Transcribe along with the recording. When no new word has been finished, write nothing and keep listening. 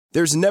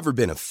There's never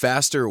been a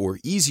faster or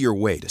easier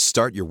way to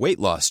start your weight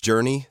loss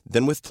journey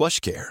than with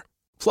PlushCare.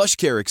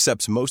 PlushCare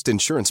accepts most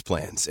insurance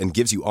plans and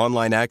gives you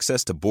online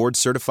access to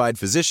board-certified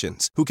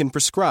physicians who can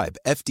prescribe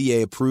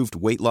FDA-approved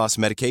weight loss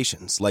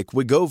medications like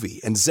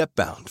Wegovy and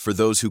Zepbound for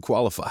those who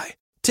qualify.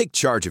 Take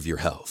charge of your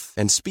health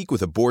and speak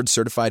with a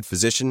board-certified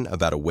physician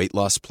about a weight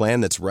loss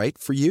plan that's right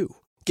for you.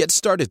 Get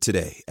started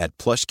today at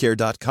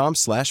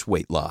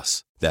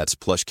plushcare.com/weight-loss. That's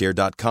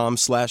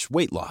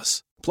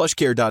plushcare.com/weight-loss.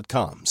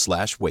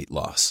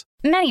 plushcare.com/weight-loss.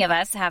 Many of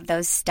us have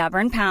those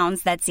stubborn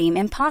pounds that seem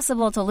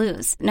impossible to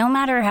lose, no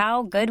matter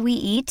how good we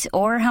eat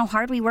or how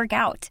hard we work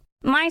out.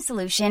 My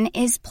solution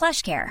is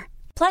PlushCare.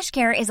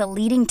 PlushCare is a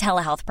leading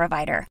telehealth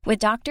provider with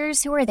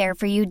doctors who are there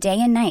for you day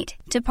and night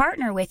to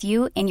partner with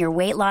you in your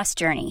weight loss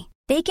journey.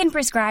 They can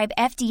prescribe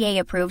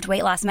FDA-approved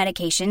weight loss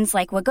medications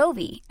like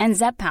Wegovy and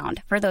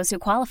Zepbound for those who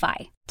qualify.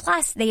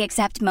 Plus, they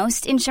accept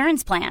most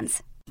insurance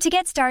plans. To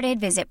get started,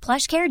 visit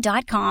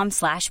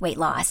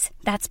plushcare.com/weight-loss.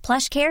 That's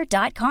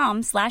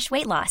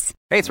plushcare.com/weight-loss.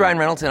 Hey, it's Ryan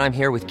Reynolds, and I'm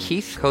here with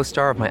Keith,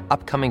 co-star of my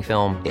upcoming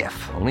film, If,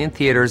 only in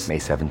theaters May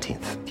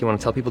 17th. Do you want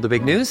to tell people the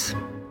big news?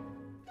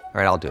 All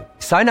right, I'll do it.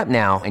 Sign up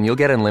now and you'll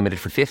get unlimited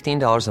for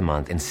 $15 a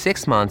month and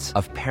 6 months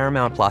of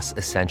Paramount Plus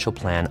Essential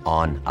Plan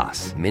on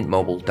us.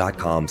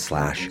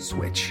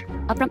 MintMobile.com/switch.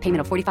 Upfront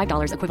payment of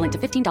 $45 equivalent to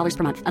 $15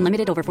 per month.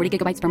 Unlimited over 40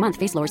 gigabytes per month.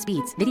 Face lower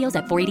speeds. Videos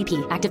at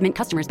 480p. Active Mint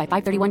customers by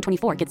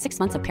 531.24 get 6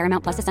 months of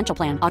Paramount Plus Essential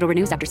Plan. Auto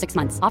renews after 6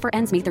 months. Offer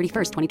ends May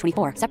 31st,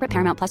 2024. Separate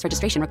Paramount Plus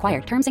registration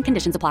required. Terms and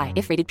conditions apply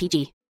if rated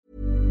PG.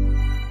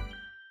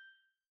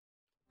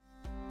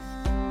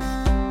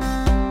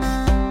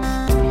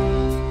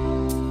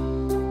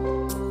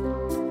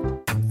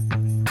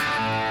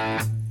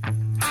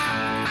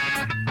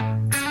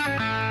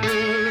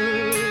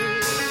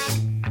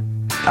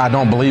 I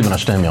don't believe in a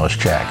stimulus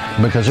check,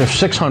 because if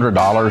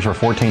 $600 or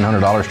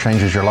 $1,400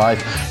 changes your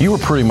life, you were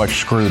pretty much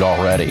screwed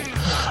already.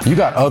 You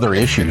got other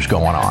issues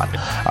going on.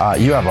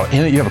 You have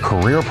a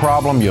career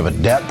problem, you have a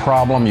debt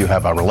problem, you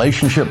have a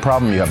relationship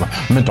problem, you have a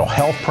mental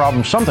health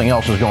problem. Something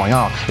else is going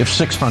on if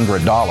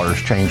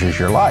 $600 changes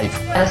your life.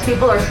 As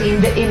people are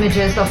seeing the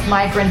images of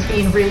migrants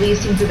being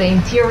released into the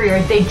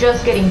interior, they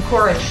just get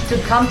encouraged to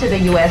come to the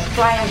U.S.,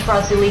 try and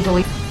cross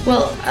illegally.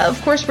 Well,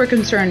 of course we're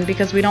concerned,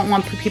 because we don't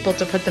want people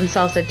to put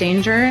themselves at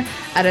danger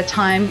at a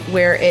time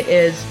where it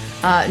is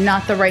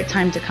not the right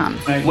time to come.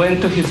 I went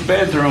to his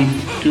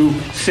bedroom to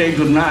say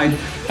goodnight,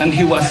 and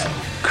he was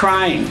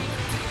crying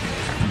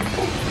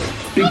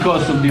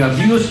because of the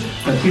abuse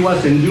that he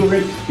was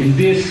enduring in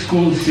this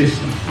school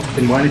system.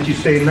 Then why did you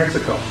stay in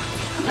Mexico?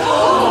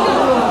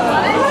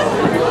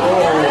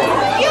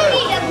 You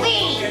need to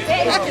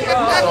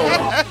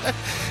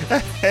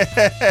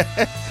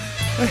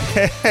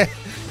leave!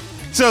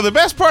 So the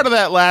best part of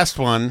that last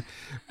one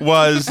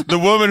was the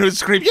woman who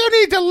screamed, "You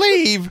need to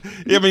leave!"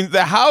 I mean,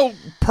 how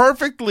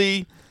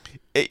perfectly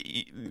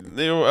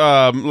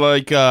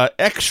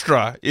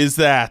extra is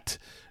that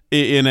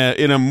in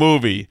a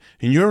movie?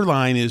 And your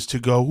line is to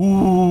go,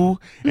 "Ooh,"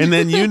 and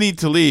then you need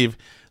to leave.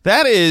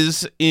 That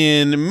is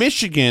in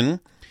Michigan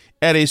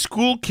at a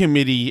school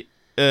committee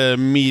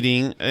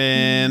meeting,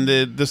 and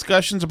the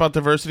discussions about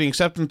diversity and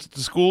acceptance at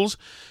the schools.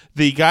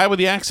 The guy with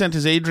the accent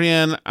is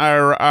Adrian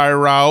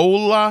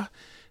Iraola.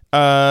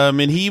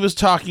 And he was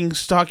talking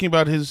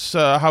about his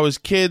how his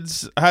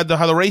kids how the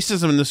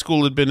racism in the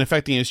school had been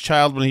affecting his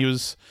child when he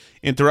was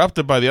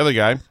interrupted by the other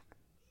guy.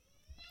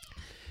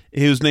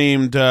 He was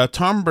named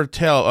Tom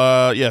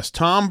Bertel. Yes,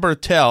 Tom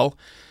Bertel,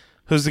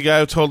 who's the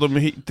guy who told him,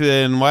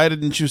 "Then why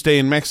didn't you stay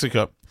in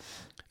Mexico?"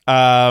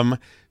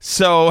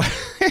 So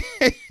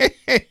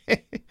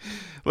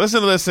listen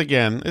to this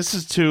again. This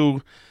is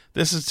too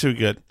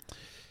good.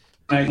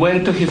 I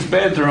went to his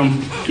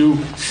bedroom to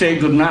say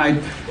goodnight,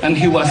 and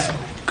he was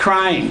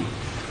crying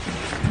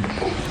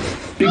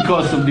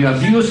because of the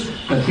abuse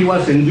that he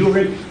was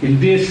enduring in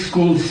this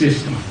school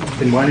system.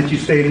 Then why did you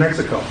stay in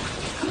Mexico?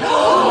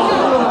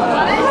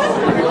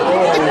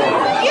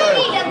 You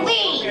need to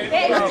leave!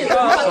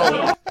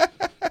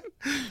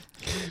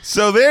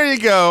 So there you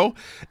go.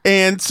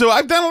 And so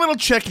I've done a little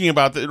checking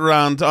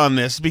around on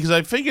this, because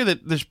I figure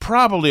that there's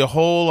probably a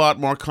whole lot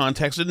more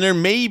context, and there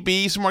may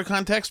be some more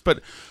context, but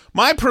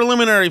my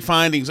preliminary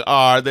findings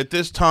are that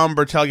this Tom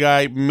Bertel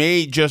guy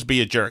may just be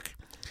a jerk.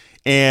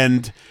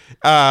 And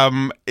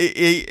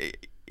it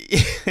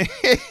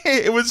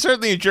was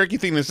certainly a jerky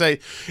thing to say.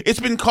 It's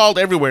been called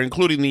everywhere,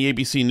 including the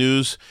ABC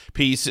News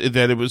piece,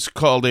 that it was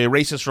called a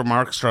racist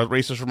remarks.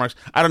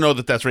 I don't know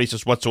that that's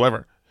racist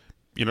whatsoever.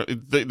 You know,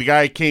 the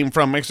guy came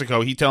from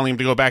Mexico. He telling him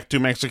to go back to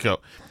Mexico.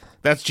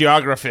 That's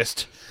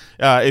geographist,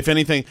 if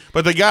anything.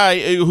 But the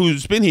guy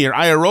who's been here,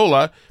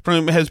 Iraola,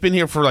 has been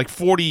here for like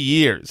 40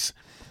 years.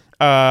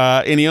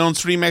 And he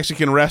owns 3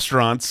 Mexican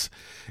restaurants.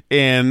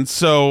 And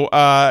so,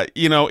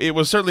 it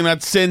was certainly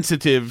not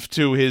sensitive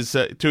to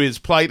his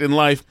plight in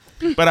life.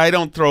 But I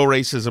don't throw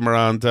racism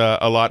around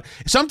a lot.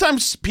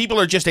 Sometimes people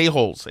are just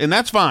a-holes, and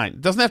that's fine.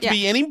 It doesn't have to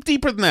be any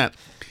deeper than that.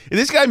 And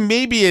this guy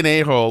may be an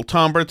a-hole,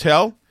 Tom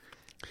Bertel.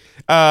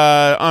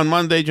 On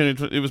Monday,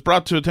 it was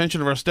brought to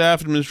attention of our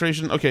staff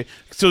administration. Okay,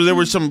 so there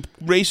was some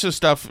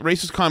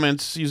racist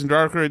comments using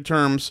derogatory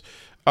terms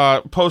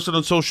posted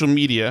on social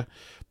media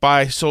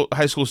by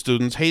high school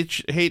students.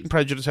 Hate and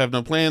prejudice have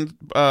no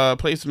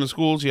place in the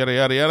schools, yada,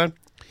 yada, yada.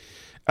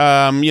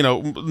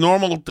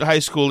 Normal high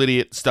school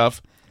idiot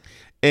stuff.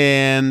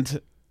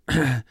 And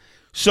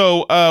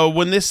so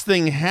when this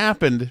thing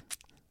happened...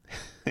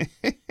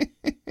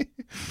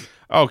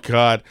 Oh,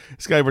 God.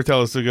 This guy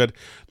Bertel is so good.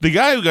 The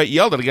guy who got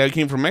yelled at, the guy who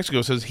came from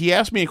Mexico, says, he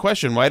asked me a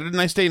question. Why didn't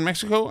I stay in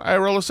Mexico?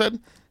 Ayarola said,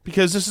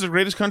 because this is the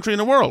greatest country in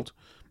the world.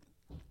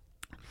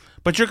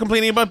 But you're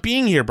complaining about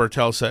being here,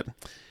 Bertel said.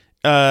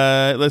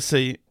 Let's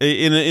see.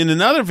 In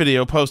another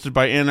video posted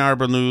by Ann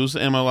Arbor News,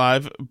 Emma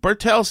Live,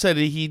 Bertel said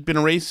he'd been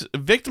a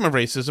victim of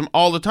racism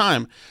all the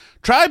time.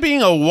 Try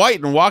being a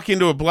white and walk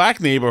into a black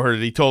neighborhood,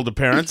 he told the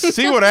parents.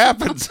 See what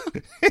happens.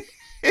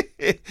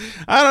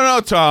 I don't know,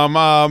 Tom.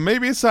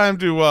 Maybe it's time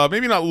to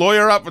maybe not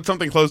lawyer up, but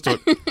something close to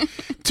it.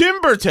 Tim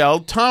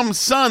Bertel, Tom's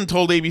son,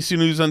 told ABC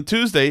News on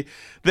Tuesday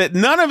that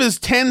none of his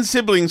 10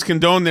 siblings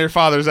condone their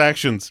father's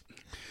actions.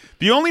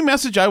 The only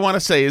message I want to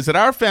say is that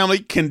our family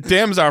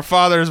condemns our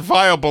father's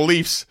vile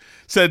beliefs,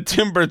 said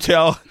Tim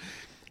Bertel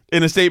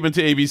in a statement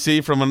to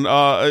ABC from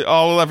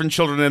all 11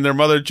 children and their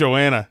mother,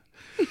 Joanna.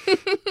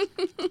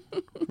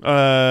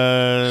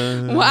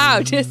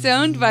 Wow,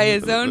 disowned by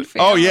his own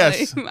family. Oh,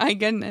 yes. My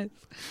goodness.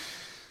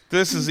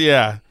 This is,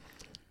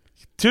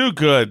 too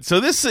good. So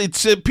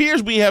it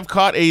appears we have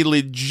caught a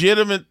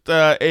legitimate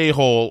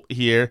a-hole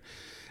here.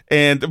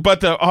 But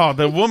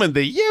the woman,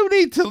 you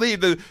need to leave.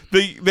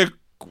 The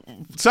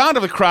sound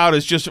of the crowd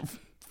is just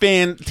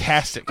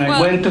fantastic. I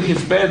went to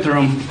his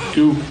bedroom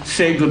to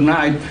say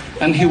goodnight,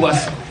 and he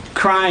was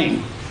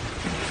crying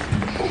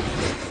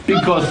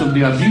because of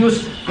the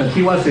abuse that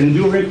he was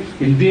enduring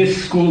in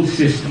this school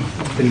system.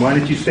 Then why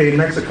did you stay in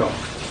Mexico?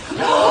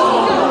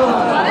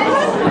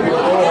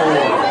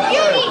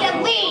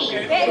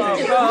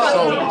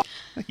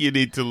 You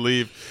need to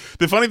leave.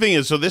 The funny thing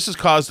is, so this is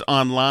caused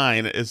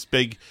online as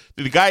big.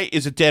 The guy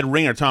is a dead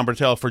ringer, Tom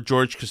Bertel, for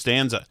George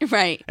Costanza.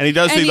 Right. And he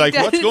does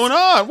what's going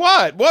on?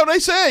 What did I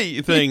say?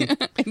 Thing.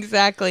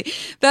 Exactly.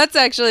 That's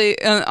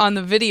actually on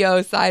the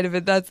video side of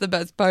it. That's the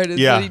best part is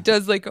that he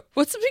does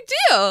what's the big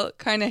deal?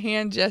 Kind of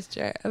hand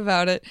gesture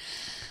about it.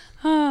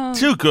 Oh.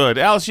 Too good.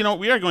 Alice,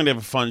 we are going to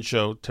have a fun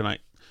show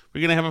tonight.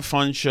 We're going to have a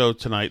fun show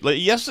tonight.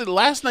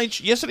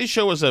 Yesterday's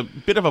show was a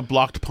bit of a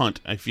blocked punt,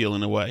 I feel,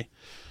 in a way.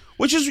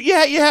 Which is, you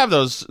have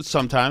those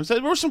sometimes.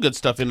 There was some good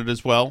stuff in it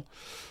as well.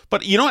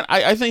 But you know what?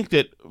 I think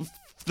that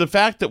the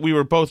fact that we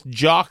were both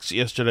jocks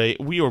yesterday,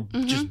 we were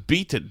just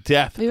beat to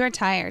death. We were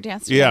tired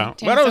yesterday. Yeah.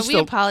 But we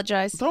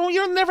apologize. No,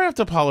 you'll never have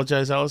to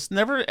apologize, Alice.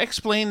 Never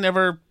explain,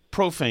 never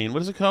profane. What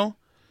does it call?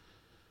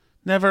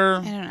 Never.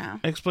 I don't know.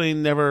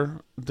 Explain,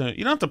 never.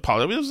 You don't have to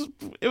apologize.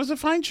 It was a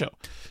fine show.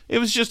 It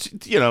was just,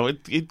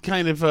 it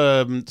kind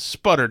of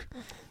sputtered.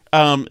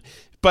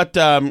 But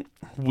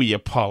we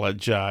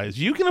apologize.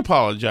 You can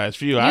apologize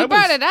for you. You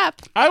brought it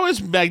up. I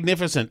was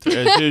magnificent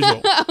as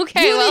usual.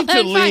 Okay, you need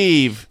to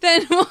leave.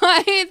 Then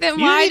why? You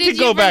need to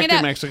go back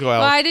to Mexico,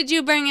 Alice. Why did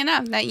you bring it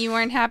up that you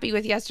weren't happy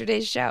with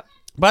yesterday's show?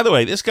 By the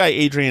way, this guy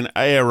Adrian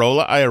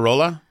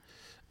Ayarola,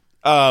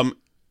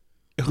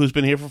 who's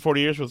been here for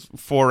 40 years with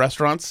 4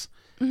 restaurants,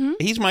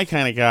 he's my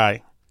kind of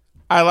guy.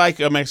 I like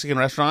a Mexican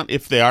restaurant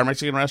if they are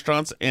Mexican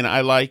restaurants, and I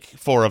like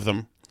 4 of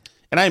them.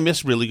 And I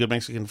miss really good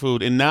Mexican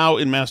food. And now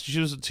in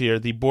Massachusetts here,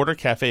 the Border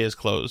Cafe is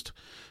closed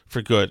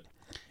for good.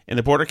 And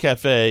the Border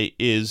Cafe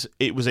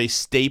was a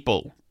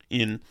staple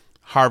in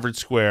Harvard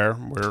Square,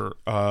 where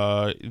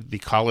the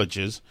college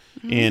is.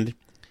 And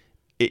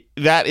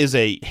that is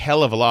a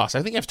hell of a loss.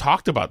 I think I've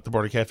talked about the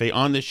Border Cafe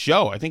on this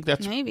show. I think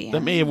that may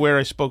have been where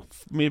I spoke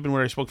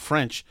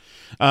French.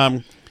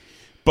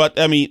 But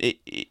I mean,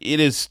 it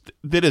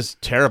is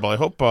terrible. I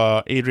hope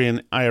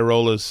Adrian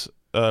Ayarola's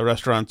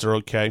restaurants are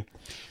okay.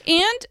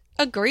 And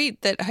agreed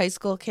that high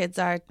school kids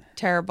are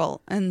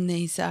terrible and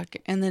they suck,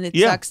 and that it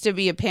sucks to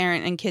be a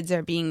parent and kids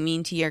are being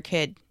mean to your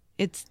kid.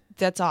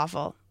 That's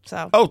awful.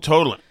 So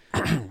totally.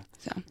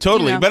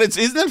 Totally. But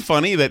isn't it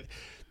funny that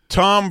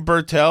Tom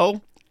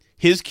Bertel,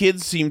 his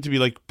kids seem to be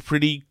like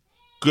pretty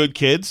good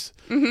kids.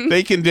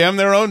 They condemn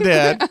their own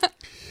dad.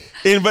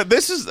 But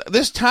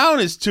this town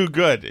is too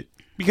good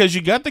because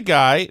you got the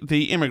guy,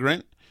 the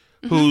immigrant,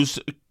 who's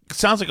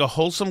sounds like a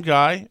wholesome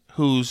guy,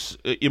 who's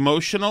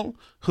emotional,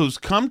 who's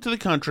come to the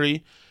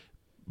country,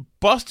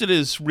 busted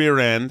his rear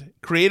end,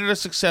 created a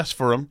success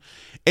for him,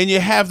 and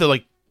you have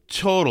the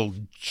total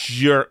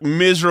jerk,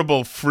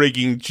 miserable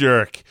frigging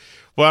jerk.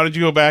 Why don't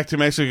you go back to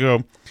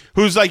Mexico?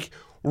 Who's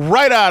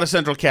right out of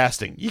Central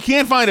Casting. You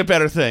can't find a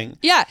better thing.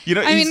 Yeah.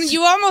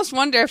 You almost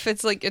wonder if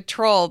it's like a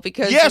troll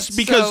because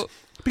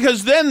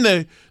because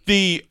then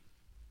the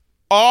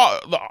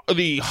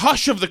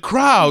hush of the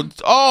crowd,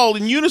 all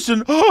in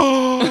unison,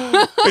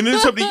 and then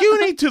somebody,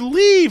 you need to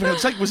leave. And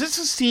it's like, was this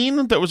a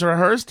scene that was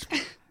rehearsed?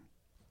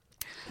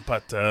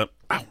 But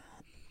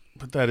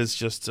that is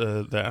just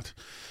that.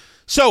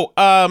 So,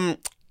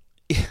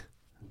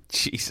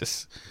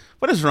 Jesus,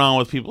 What is wrong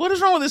with people? What is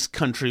wrong with this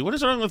country? What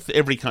is wrong with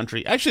every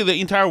country? Actually,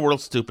 the entire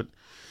world's stupid.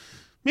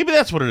 Maybe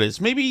that's what it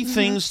is. Maybe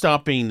things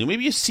stop being new.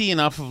 Maybe you see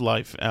enough of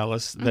life,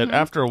 Alice, that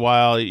after a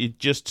while you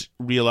just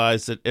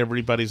realize that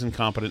everybody's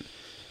incompetent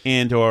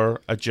and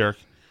or a jerk.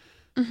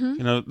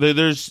 You know,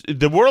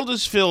 the world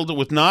is filled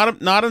with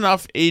not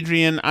enough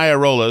Adrian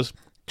Iorolas,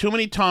 too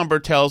many Tom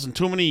Bertels, and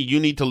too many you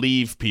need to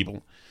leave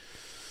people.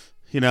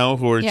 You know,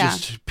 who are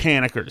just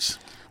panickers.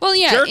 Well,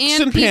 yeah, jerks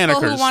and people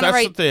panickers. Who want to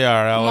That's what they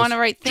are, Alice. Want to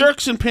write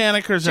jerks and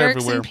panickers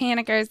everywhere. Jerks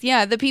and panickers.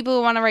 Yeah, the people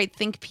who want to write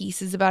think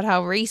pieces about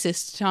how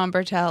racist Tom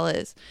Bertel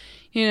is.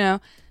 You know,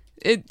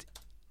 it.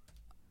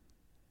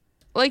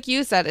 Like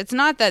you said, it's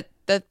not that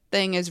the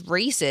thing is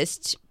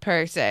racist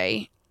per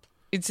se.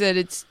 It's that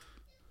it's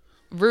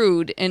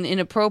rude and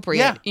inappropriate.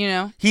 Yeah. You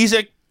know, he's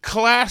a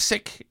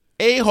classic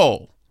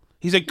a-hole.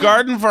 He's a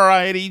garden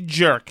variety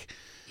jerk.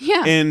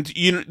 Yeah, and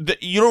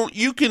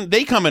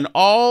they come in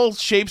all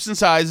shapes and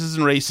sizes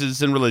and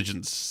races and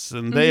religions,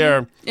 and they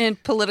are in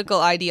political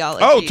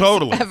ideologies. Oh,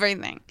 totally,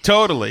 everything,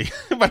 totally.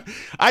 But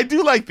I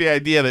do like the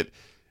idea that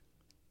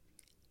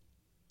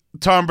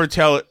Tom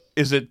Bertel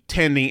is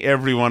attending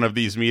every one of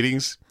these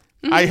meetings.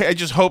 I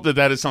just hope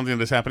that is something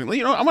that's happening.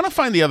 You know, I want to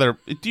find the other.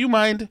 Do you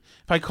mind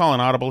if I call an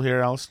audible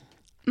here, Alice?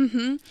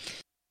 Mm-hmm.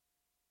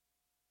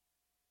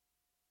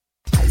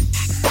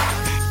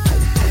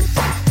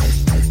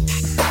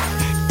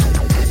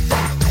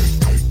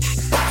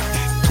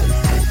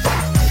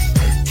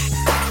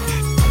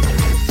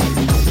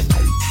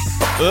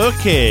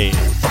 Okay.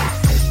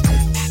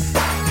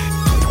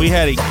 We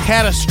had a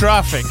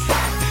catastrophic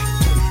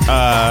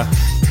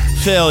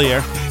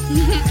failure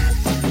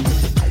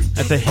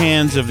at the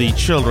hands of the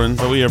children,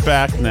 but we are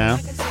back now.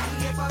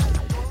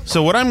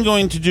 So what I'm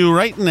going to do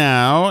right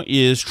now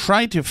is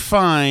try to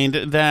find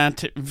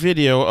that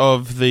video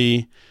of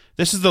this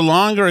is the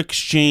longer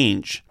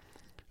exchange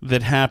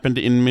that happened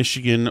in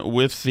Michigan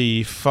with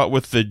the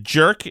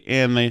jerk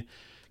and the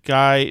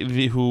guy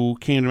who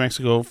came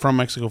to from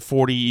Mexico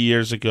 40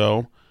 years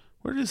ago.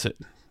 Where is it?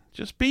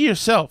 Just be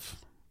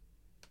yourself.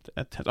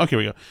 Okay, here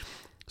we go.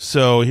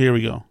 So here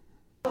we go.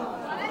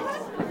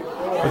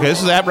 Okay,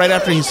 this is right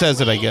after he says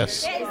it, I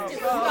guess.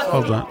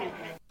 Hold on.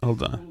 And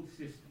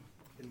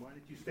why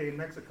did you stay in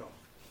Mexico?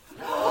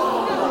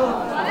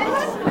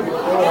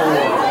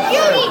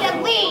 You need to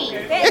leave.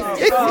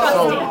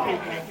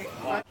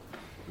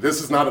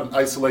 This is not an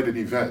isolated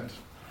event.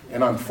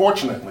 And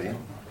unfortunately,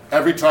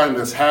 every time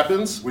this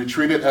happens, we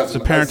treat it as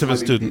an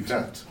isolated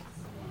event.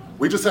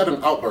 We just had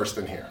an outburst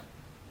in here,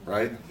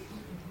 right?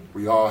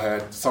 We all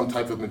had some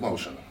type of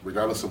emotion,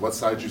 regardless of what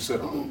side you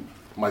sit on.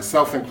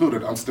 Myself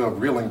included, I'm still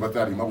reeling with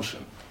that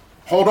emotion.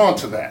 Hold on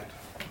to that.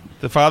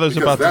 The father's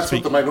about to speak. That's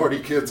what the minority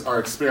kids are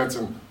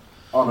experiencing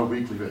on a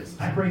weekly basis.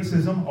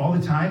 Racism all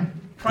the time.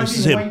 Try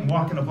being white and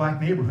walk in a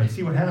black neighborhood.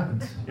 See what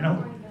happens. You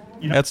know?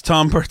 That's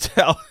Tom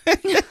Bertel.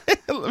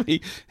 Let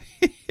me.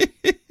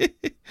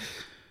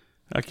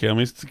 Okay, let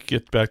me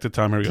get back to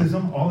Tom. Here we go.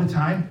 Racism all the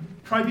time.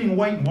 Try being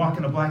white and walk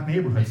in a black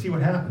neighborhood. See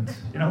what happens.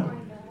 You know.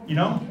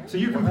 So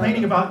you're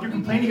complaining about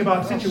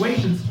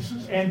situations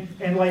and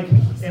like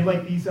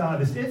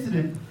this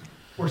incident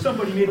where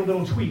somebody made a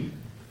little tweet.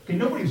 Okay,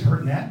 nobody's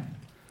hurt in that.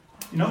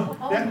 You know,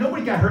 that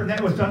nobody got hurt in that.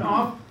 It was done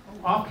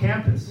off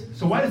campus.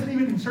 So why does it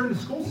even concern the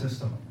school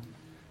system?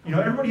 You know,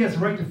 everybody has the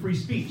right to free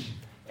speech.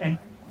 And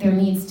there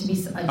needs to be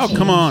a change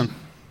come on.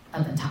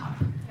 at the top.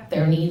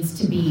 There needs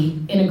to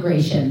be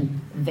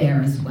integration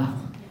there as well.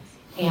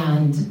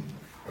 And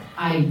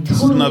I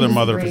totally another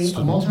mother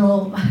disagree.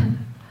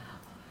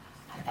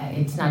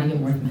 It's not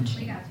even worth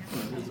mentioning.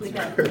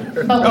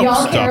 But we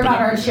all care about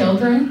our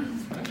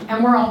children,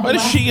 and we're all. Why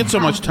does she get so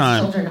much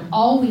time? Children,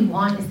 all we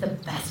want is the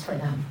best for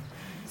them.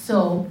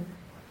 So,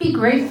 be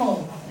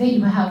grateful that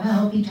you have a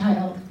healthy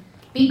child.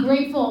 Be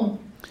grateful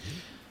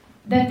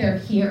that they're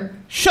here.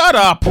 Shut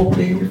up!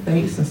 Opening your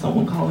face and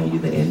someone calling you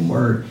the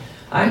N-word.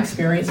 I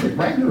experience it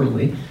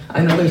regularly.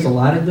 I know there's a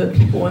lot of good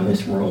people in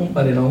this room,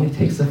 but it only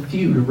takes a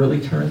few to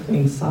really turn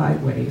things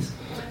sideways.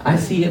 I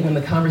see it in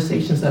the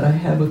conversations that I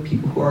have with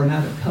people who are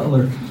not of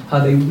color, how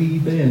they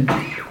weave in.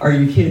 Are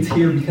your kids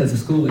here because of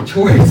school of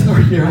choice,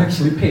 or you're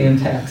actually paying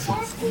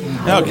taxes?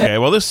 Okay,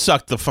 well, this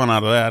sucked the fun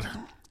out of that.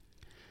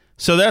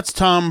 So that's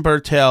Tom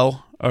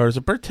Bertel, or is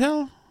it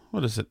Bertel?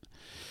 What is it?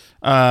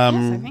 Yes,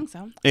 I think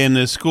so. In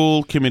the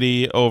school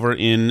committee over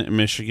in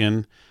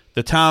Michigan.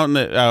 The town,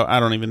 I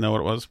don't even know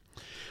what it was.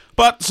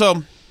 But,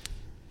 so,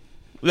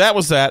 that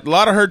was that. A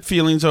lot of hurt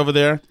feelings over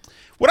there.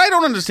 What I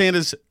don't understand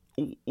is,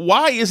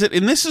 why is it,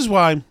 and this is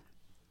why,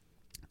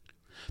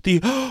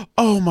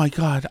 oh my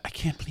God, I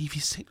can't believe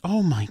he's saying,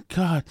 oh my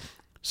God.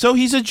 So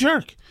he's a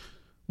jerk.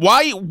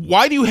 Why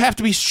do you have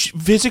to be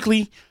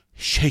physically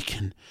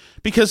shaken?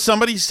 Because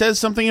somebody says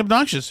something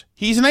obnoxious.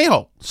 He's an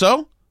a-hole.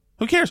 So,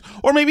 who cares?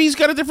 Or maybe he's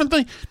got a different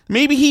thing.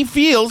 Maybe he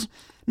feels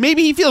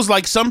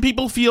like some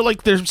people feel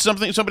like there's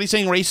somebody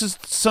saying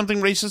something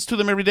racist to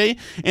them every day,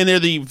 and they're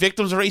the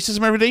victims of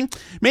racism every day.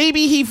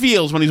 Maybe he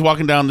feels when he's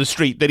walking down the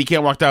street that he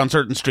can't walk down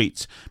certain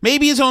streets.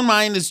 Maybe his own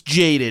mind is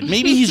jaded.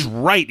 Maybe he's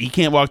right. He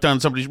can't walk down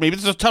somebody's. Maybe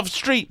it's a tough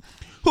street.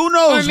 Who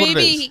knows Or what it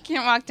maybe is? he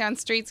can't walk down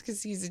streets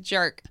because he's a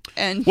jerk.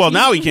 And Well,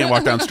 now he can't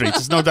walk down streets.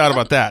 There's no doubt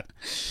about that.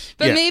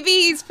 But Yeah. maybe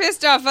he's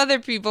pissed off other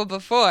people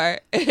before.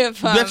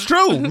 If That's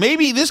true.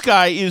 Maybe this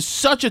guy is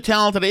such a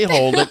talented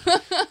a-hole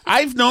that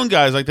I've known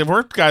guys like that. I've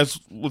worked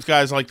with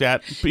guys like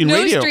that in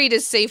no radio. street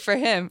is safe for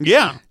him.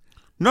 Yeah.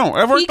 No,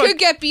 I've worked He could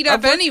get beat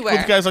up anywhere.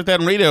 with guys like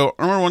that in radio.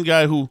 I remember one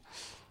guy who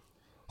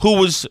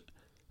was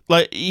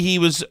like, he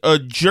was a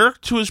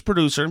jerk to his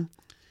producer.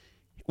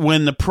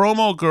 When the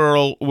promo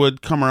girl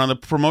would come around, the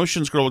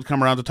promotions girl would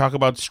come around to talk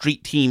about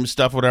street team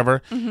stuff,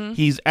 whatever. Mhm.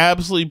 He's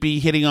absolutely be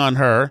hitting on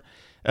her.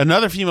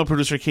 Another female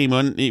producer came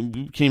in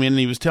and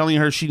he was telling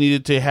her she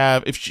needed to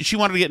have, if she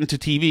wanted to get into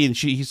TV, and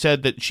he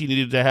said that she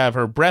needed to have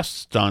her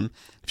breasts done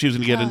if she was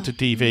going to get into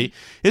TV.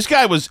 This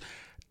guy was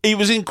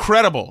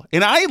incredible,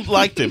 and I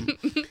liked him,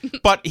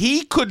 but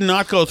he could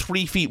not go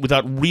 3 feet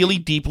without really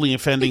deeply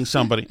offending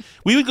somebody.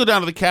 We would go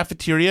down to the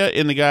cafeteria,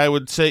 and the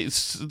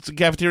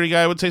cafeteria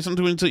guy would say something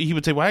to him, and he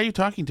would say, "Why are you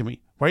talking to me?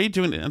 Why are you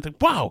doing it?" And I'm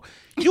like, wow,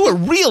 you are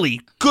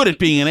really good at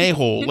being an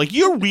a-hole. Like,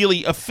 you're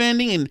really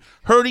offending and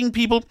hurting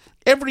people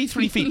every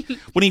 3 feet.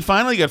 When he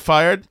finally got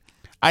fired,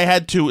 I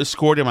had to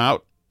escort him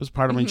out as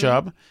part of my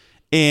job.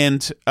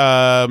 And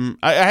I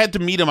had to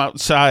meet him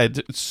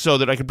outside so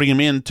that I could bring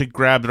him in to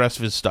grab the rest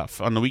of his stuff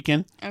on the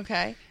weekend.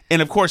 Okay.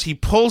 And of course, he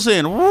pulls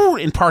in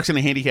and parks in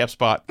a handicap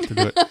spot to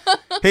do it.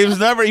 He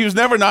was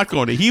never not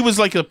going to. He was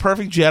like a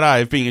perfect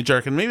Jedi of being a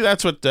jerk, and maybe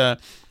that's what Tom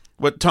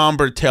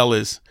Bertel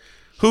is.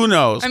 Who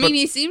knows? I mean,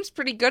 he seems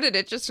pretty good at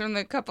it just from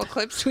the couple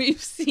clips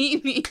we've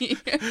seen.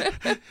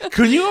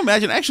 Can you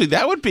imagine? Actually,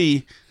 that would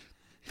be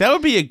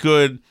a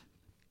good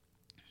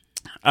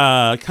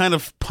kind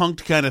of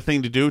punked kind of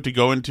thing to do, to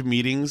go into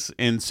meetings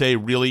and say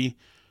really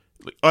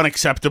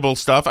unacceptable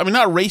stuff. I mean,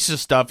 not racist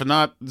stuff and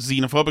not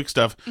xenophobic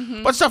stuff,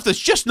 but stuff that's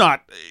just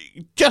not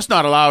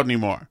allowed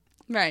anymore.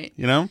 Right.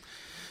 You know?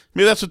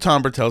 Maybe that's what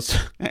Tom Bertel's.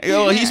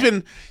 Well, he's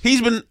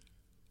been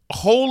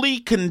wholly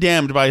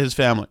condemned by his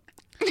family.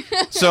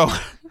 So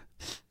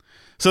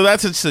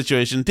that's his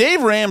situation.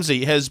 Dave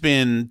Ramsey has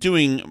been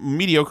doing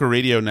mediocre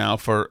radio now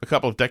for a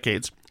couple of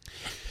decades.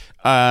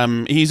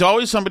 He's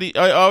always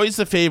always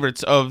the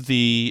favorites of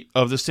the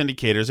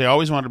syndicators. They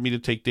always wanted me to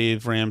take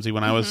Dave Ramsey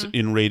when I was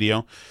in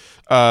radio,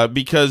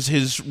 because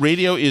his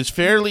radio is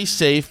fairly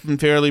safe and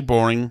fairly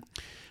boring.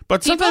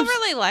 But People sometimes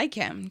really like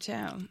him,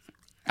 too.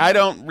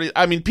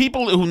 I mean,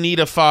 people who need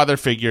a father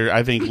figure,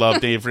 I think,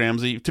 love Dave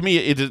Ramsey. To me,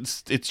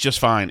 it's just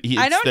fine.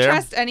 I don't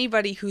trust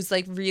anybody who's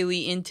like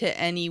really into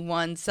any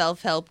one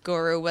self-help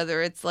guru,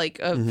 whether it's like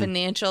a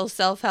financial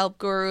self-help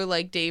guru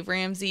like Dave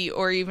Ramsey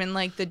or even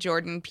like the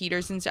Jordan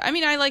Peterson. I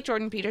mean, I like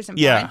Jordan Peterson,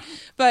 fine,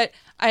 but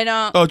I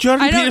don't. Oh,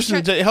 Jordan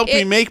Peterson helped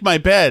me make my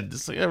bed.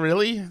 It's like, oh,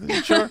 really? Are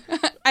you sure?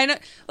 I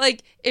don't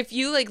like if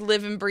you like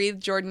live and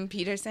breathe Jordan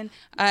Peterson.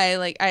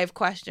 I have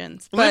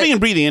questions. But, living and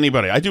breathing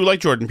anybody. I do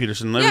like Jordan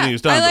Peterson and everything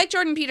he's done. I like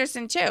Jordan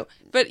Peterson too.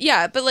 But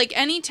like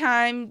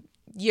anytime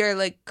you're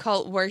like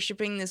cult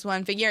worshiping this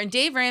one figure, and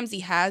Dave Ramsey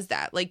has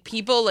that. Like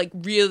people like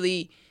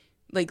really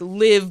like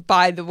live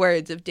by the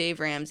words of Dave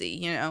Ramsey,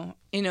 you know,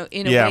 in a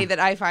way that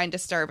I find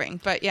disturbing.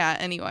 But yeah,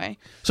 anyway.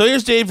 So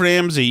here's Dave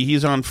Ramsey.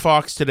 He's on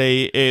Fox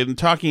today and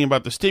talking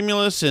about the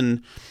stimulus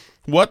and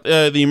what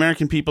the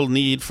American people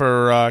need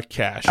for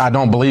cash. I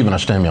don't believe in a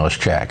stimulus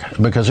check,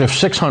 because if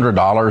 $600 or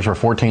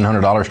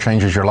 $1,400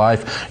 changes your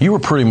life, you were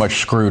pretty much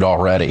screwed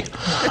already.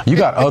 You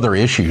got other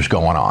issues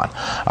going on.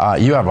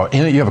 You have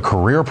a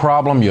career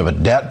problem, you have a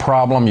debt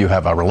problem, you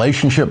have a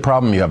relationship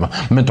problem, you have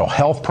a mental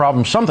health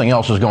problem. Something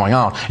else is going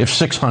on if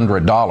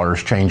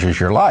 $600 changes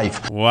your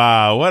life.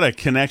 Wow, what a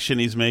connection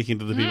he's making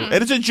to the people.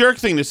 And it's a jerk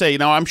thing to say.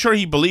 Now, I'm sure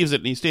he believes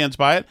it and he stands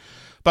by it,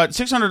 but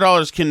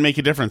 $600 can make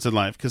a difference in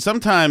life, because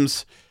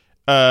sometimes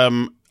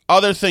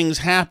other things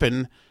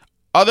happen,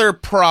 other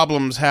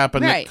problems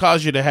happen that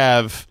cause you to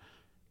have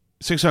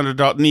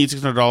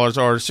 $600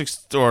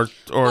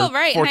 or well,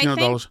 right. $1,400. And I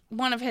think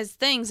one of his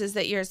things is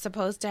that you're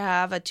supposed to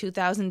have a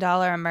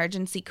 $2,000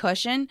 emergency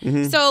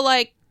cushion. So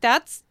like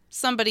that's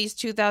somebody's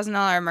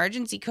 $2,000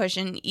 emergency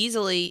cushion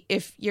easily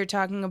if you're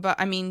talking about.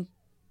 I mean,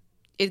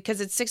 because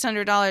it's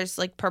 $600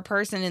 like per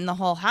person in the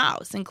whole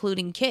house,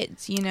 including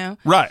kids. You know,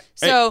 right?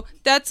 So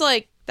that's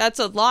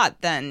a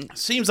lot then.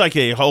 Seems like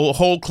a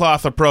whole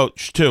cloth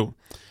approach, too.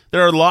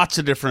 There are lots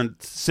of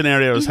different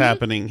scenarios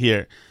happening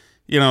here.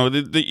 You know,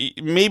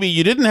 maybe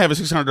you didn't have a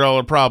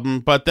 $600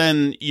 problem, but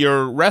then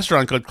your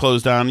restaurant got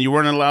closed down. You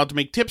weren't allowed to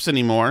make tips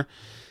anymore.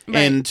 Right.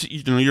 And,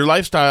 you know, your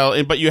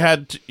lifestyle, but you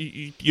had,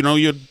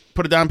 you'd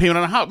put a down payment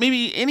on a house.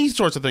 Maybe any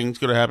sorts of things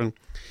could have happened.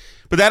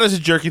 But that is a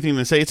jerky thing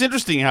to say. It's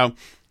interesting how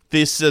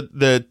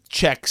the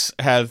checks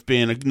have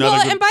been another.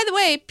 Well, and by the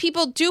way,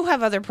 people do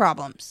have other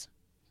problems.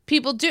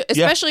 People do,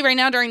 especially right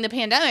now during the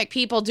pandemic,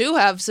 people do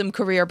have some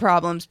career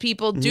problems.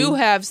 People do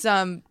have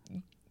some,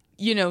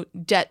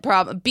 debt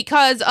problem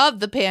because of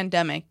the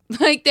pandemic.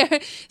 Like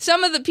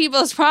some of the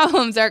people's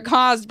problems are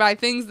caused by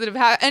things that have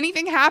happened.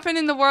 Anything happened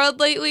in the world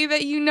lately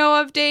that you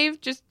know of,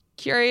 Dave? Just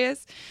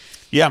curious.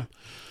 Yeah.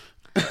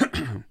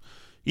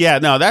 Yeah,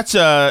 no, that's,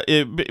 but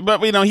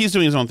he's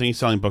doing his own thing. He's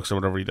selling books or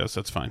whatever he does.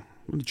 That's fine.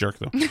 What a jerk,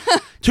 though.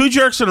 2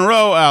 jerks in a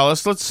row,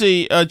 Alice. Let's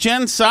see.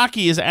 Jen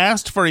Psaki has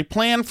asked for a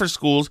plan for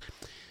schools.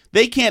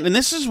 They can't, and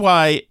this is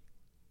why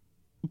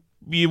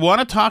you want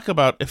to talk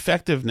about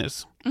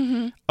effectiveness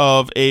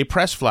of a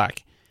press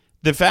flack.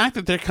 The fact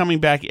that they're coming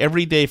back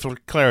every day for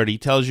clarity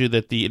tells you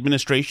that the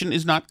administration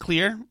is not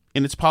clear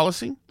in its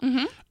policy,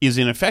 is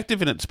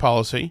ineffective in its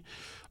policy,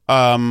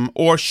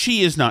 or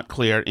she is not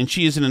clear and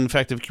she is an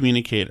ineffective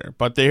communicator.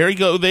 But there you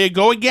go. They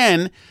go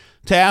again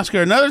to ask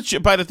her another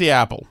bite at the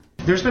apple.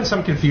 There's been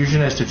some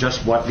confusion as to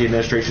just what the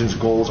administration's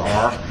goals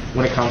are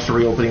when it comes to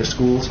reopening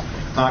schools.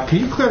 Can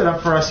you clear that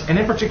up for us? And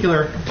in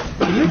particular,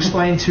 can you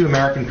explain to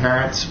American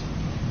parents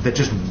that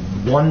just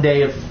one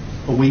day of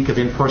a week of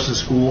in-person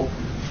school,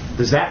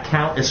 does that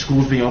count as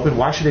schools being open?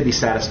 Why should they be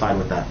satisfied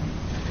with that?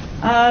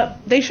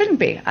 They shouldn't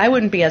be. I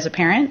wouldn't be as a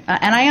parent.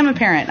 And I am a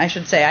parent, I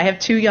should say. I have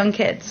 2 young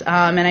kids.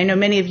 And I know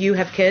many of you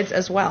have kids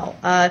as well.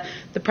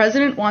 The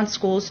president wants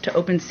schools to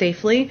open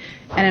safely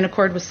and in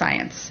accord with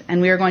science.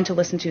 And we are going to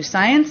listen to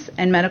science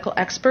and medical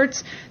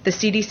experts. The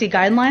CDC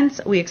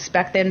guidelines, we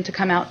expect them to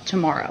come out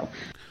tomorrow.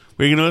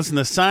 We're going to listen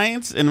to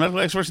science and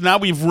medical experts. Now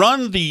we've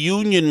run the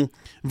union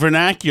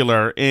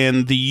vernacular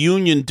and the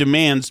union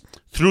demands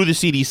through the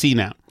CDC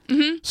now.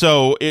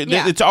 So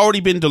it's already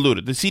been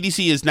diluted. The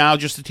CDC is now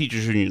just the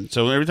teachers' union.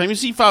 So every time you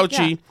see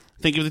Fauci,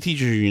 think of the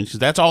teachers' union because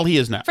that's all he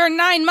is now. For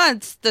 9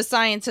 months, the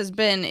science has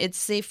been it's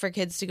safe for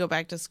kids to go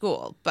back to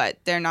school, but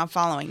they're not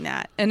following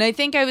that. And I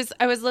think I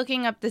was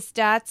looking up the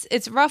stats.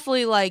 It's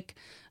roughly like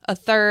a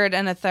third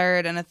and a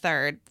third and a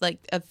third. Like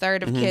a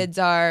third of kids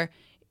are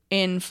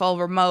in full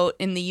remote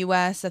in the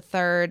U.S., a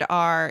third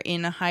are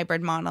in a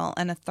hybrid model,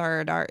 and a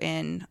third are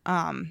in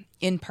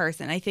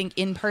person. I think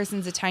in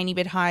person's a tiny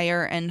bit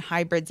higher and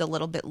hybrid's a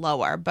little bit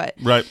lower, but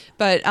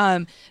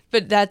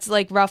that's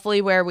like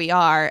roughly where we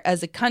are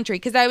as a country.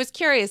 Because I was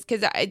curious,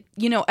 because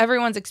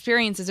everyone's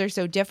experiences are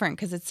so different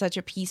because it's such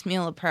a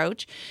piecemeal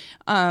approach.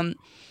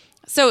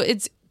 So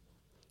it's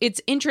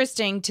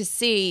interesting to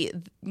see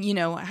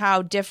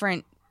how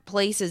different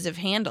places have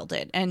handled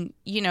it, and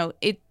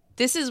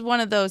this is one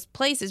of those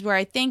places where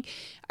I think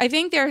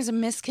there's a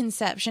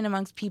misconception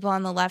amongst people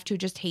on the left who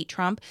just hate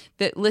Trump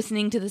that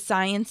listening to the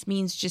science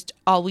means just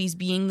always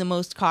being the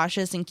most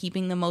cautious and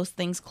keeping the most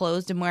things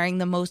closed and wearing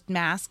the most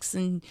masks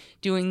and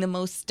doing the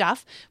most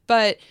stuff.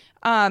 But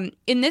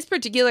in this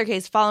particular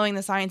case, following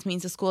the science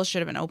means the schools should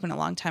have been open a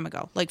long time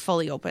ago, like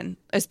fully open,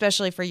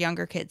 especially for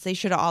younger kids. They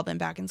should have all been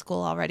back in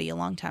school already a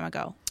long time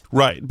ago.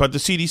 Right. But the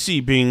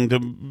CDC being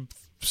the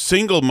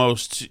single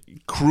most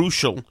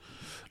crucial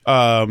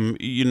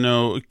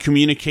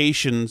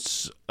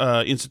communications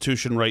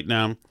institution right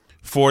now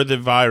for the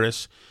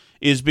virus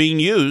is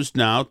being used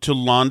now to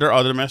launder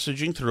other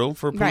messaging through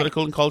for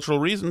political and cultural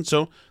reasons.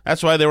 So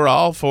that's why they were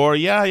all for, go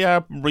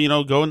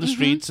in the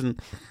streets, and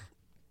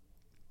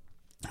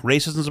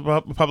racism is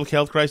a public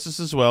health crisis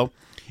as well.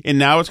 And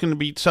now it's going to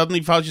be, suddenly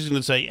Fauci's going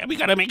to say, we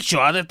got to make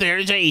sure that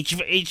there's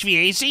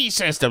HVAC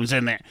systems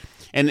in there.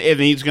 And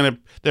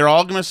they're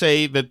all going to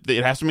say that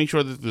it has to make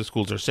sure that the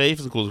schools are safe,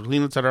 the schools are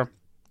clean, etc.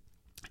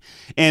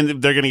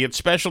 And they're going to get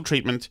special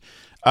treatment,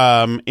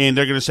 and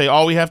they're going to say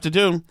all we have to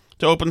do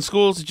to open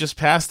schools is just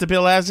pass the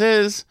bill as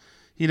is,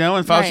 and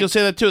Fauci will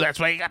say that too. That's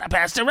why you got to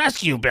pass the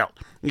rescue bill.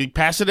 You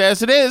pass it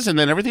as it is, and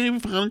then everything will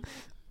be fine.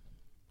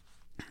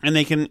 And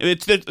they can.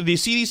 It's the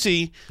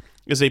CDC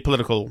is a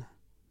political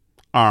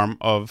arm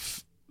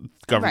of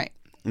government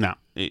now,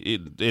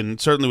 and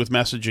certainly with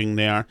messaging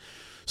they are.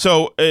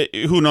 So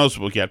who knows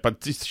what we'll get?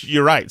 But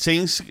you're right.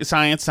 Saying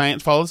science,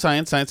 follow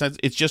science.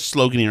 It's just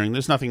sloganeering.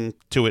 There's nothing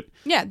to it.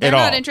 Yeah, they're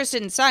not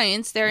interested in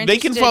science. They're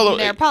interested in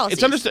their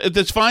policies.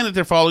 It's fine that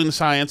they're following the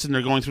science and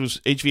they're going through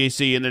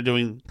HVAC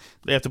and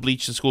they have to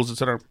bleach the schools,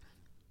 etc.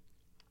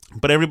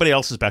 But everybody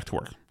else is back to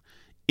work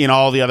in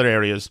all the other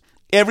areas.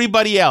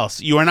 Everybody else,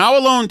 you are now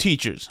alone,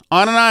 teachers,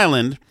 on an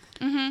island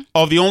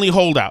of the only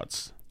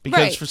holdouts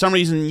because for some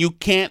reason you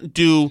can't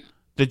do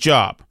the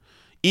job,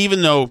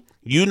 even though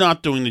you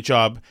not doing the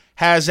job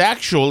has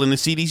actual, and the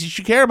CDC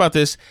should care about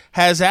this,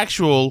 has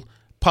actual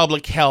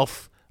public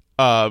health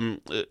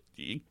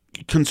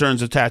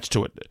concerns attached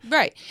to it.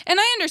 Right. And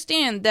I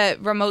understand that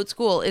remote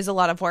school is a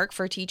lot of work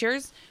for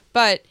teachers,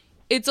 but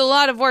it's a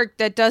lot of work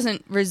that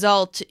doesn't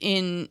result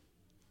in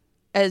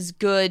as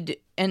good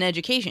an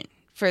education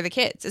for the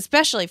kids,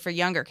 especially for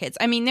younger kids.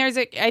 I mean,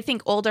 I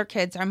think older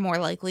kids are more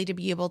likely to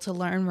be able to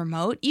learn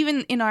remote.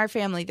 Even in our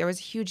family, there was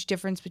a huge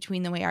difference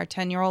between the way our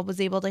 10-year-old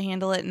was able to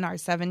handle it and our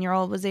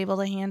 7-year-old was able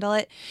to handle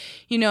it.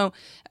 A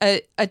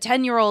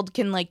 10-year-old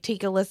can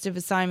take a list of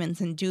assignments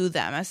and do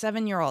them. A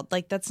 7-year-old,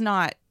 that's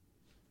not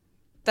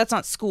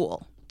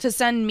school. To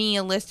send me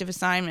a list of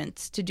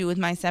assignments to do with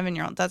my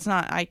 7-year-old, that's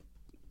not,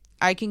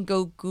 I can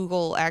go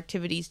Google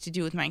activities to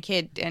do with my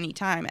kid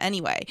anytime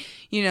anyway.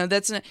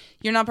 That's not,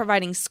 you're not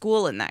providing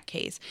school in that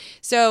case.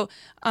 So,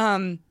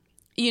 I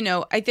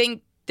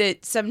think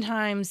that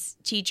sometimes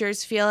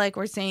teachers feel like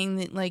we're saying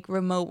that like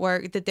remote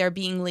work, that they're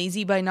being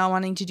lazy by not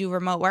wanting to do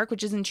remote work,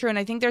 which isn't true. And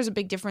I think there's a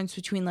big difference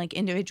between like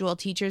individual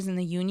teachers and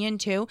the union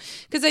too,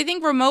 because I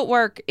think remote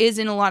work is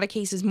in a lot of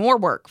cases more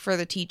work for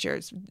the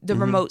teachers. The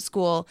remote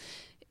school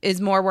is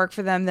more work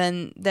for them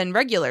than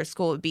regular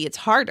school would be. It's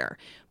harder,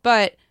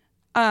 but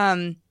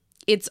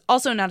it's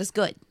also not as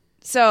good.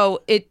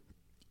 So if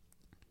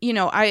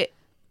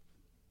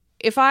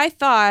I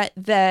thought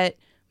that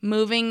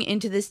moving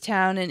into this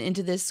town and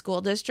into this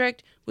school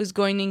district was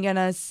going to get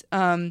us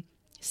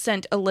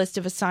sent a list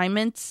of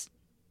assignments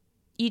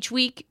each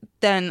week,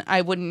 then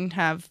I wouldn't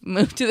have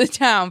moved to the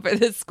town for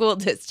this school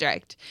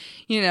district.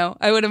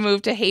 I would have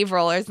moved to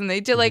Haverhill or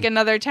something, to like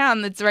another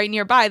town that's right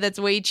nearby that's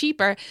way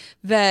cheaper,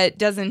 that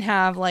doesn't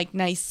have like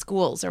nice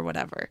schools or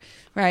whatever,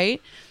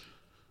 right?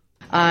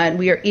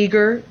 We are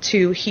eager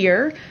to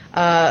hear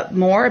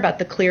more about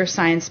the clear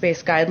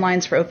science-based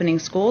guidelines for opening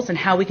schools and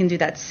how we can do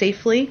that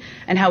safely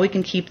and how we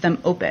can keep them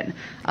open.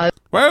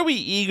 Why are we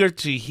eager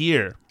to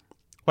hear?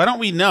 Why don't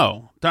we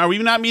know? Are we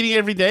not meeting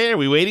every day? Are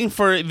we waiting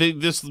for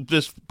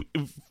this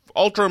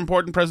ultra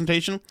important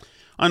presentation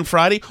on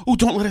Friday? Oh,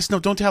 don't let us know.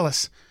 Don't tell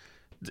us.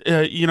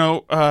 Spoiler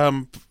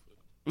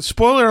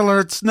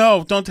alerts.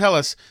 No, don't tell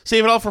us.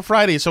 Save it all for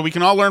Friday so we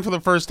can all learn for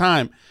the first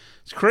time.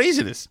 It's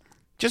craziness.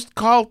 Just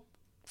call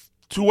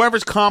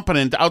whoever's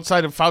competent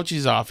outside of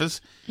Fauci's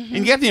office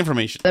and get the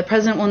information. The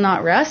president will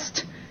not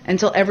rest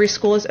until every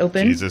school is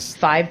open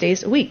 5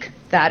 days a week.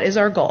 That is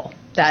our goal.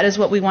 That is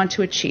what we want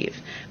to achieve.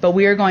 But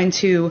we are going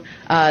to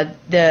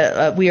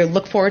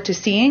look forward to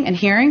seeing and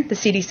hearing the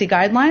CDC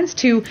guidelines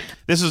to.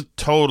 This is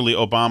totally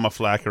Obama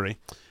flackery.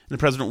 The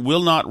president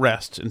will not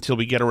rest until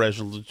we get a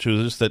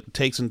resolution that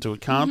takes into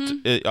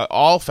account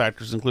all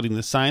factors, including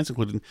the science,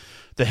 including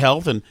the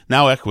health, and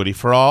now equity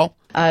for all.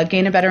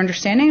 Gain a better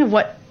understanding of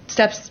what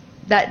steps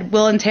that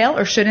will entail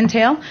or should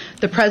entail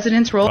the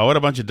president's role. Oh, what a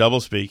bunch of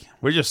doublespeak.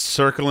 We're just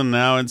circling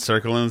now and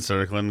circling and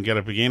circling, get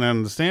a gain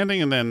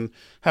understanding, and then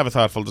have a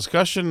thoughtful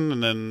discussion,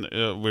 and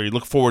then we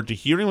look forward to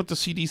hearing what the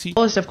CDC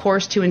is, of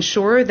course, to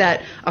ensure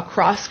that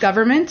across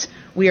government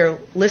we are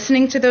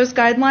listening to those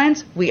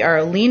guidelines. We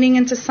are leaning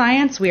into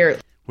science. We're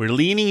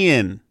leaning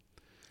in.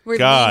 We're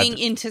leaning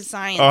into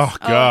science. Oh,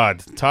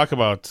 God. Talk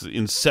about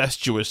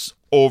incestuous,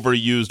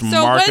 overused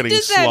marketing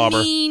slobber. So what does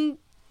that mean?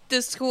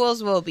 The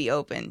schools will be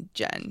open,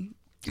 Jen.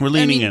 We're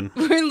leaning in.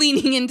 We're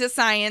leaning into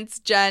science,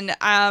 Jen.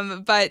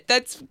 But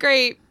that's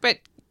great. But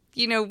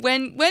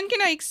when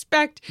can I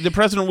expect? The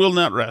president will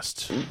not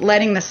rest.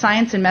 Letting the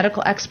science and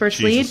medical experts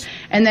lead,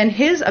 and then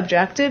his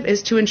objective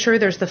is to ensure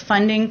there's the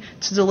funding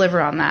to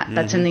deliver on that.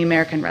 That's in the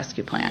American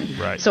Rescue Plan.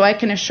 Right. So I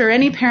can assure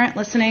any parent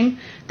listening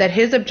that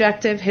his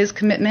objective, his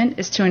commitment,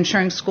 is to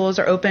ensuring schools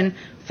are open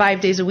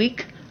 5 days a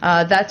week.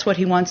 That's what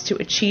he wants to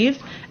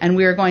achieve, and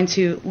we are going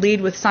to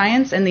lead with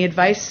science and the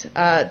advice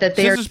that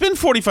they are. Since it's been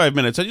 45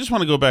 minutes, I just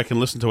want to go back and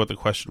listen to what the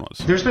question was.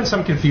 There's been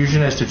some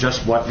confusion as to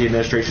just what the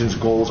administration's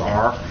goals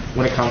are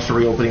when it comes to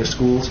reopening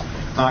schools.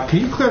 Can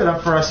you clear that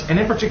up for us? And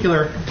in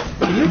particular,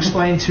 can you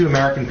explain to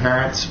American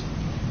parents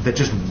that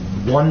just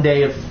 1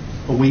 day of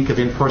a week of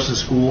in-person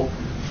school,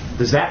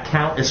 does that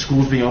count as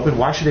schools being open?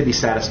 Why should they be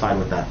satisfied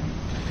with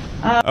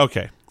that?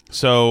 Okay,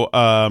 so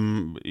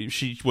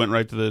she went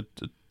right to the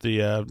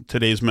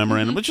today's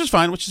memorandum, which is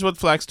fine, which is what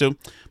flags do,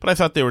 but I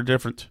thought they were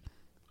different.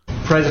 The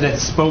president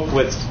spoke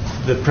with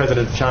the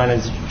president of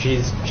China, Xi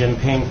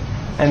Jinping,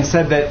 and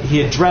said that he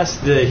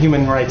addressed the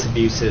human rights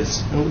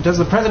abuses. Does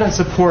the president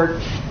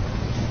support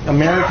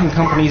American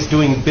companies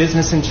doing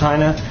business in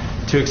China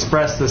to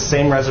express the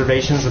same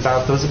reservations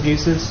about those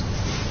abuses?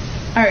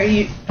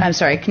 I'm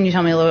sorry, can you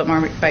tell me a little bit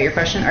more about your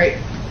question? All right.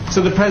 So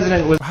the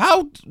president was...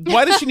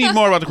 Why does she need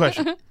more about the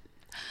question?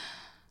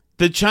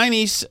 The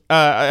Chinese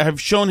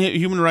have shown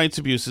human rights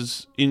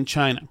abuses in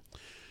China.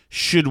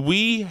 Should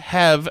we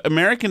have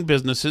American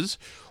businesses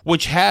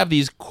which have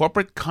these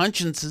corporate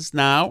consciences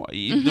now,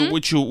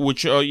 which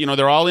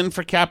they're all in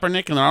for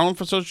Kaepernick and they're all in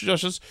for social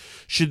justice?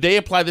 Should they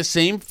apply the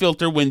same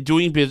filter when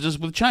doing business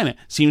with China?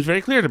 Seems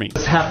very clear to me. I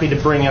was happy to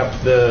bring up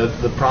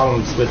the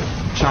problems with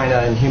China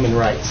and human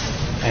rights.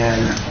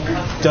 And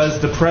does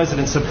the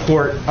president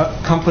support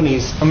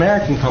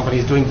American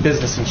companies doing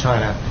business in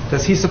China?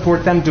 Does he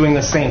support them doing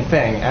the same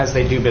thing as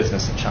they do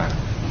business in China?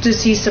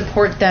 Does he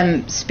support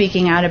them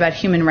speaking out about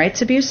human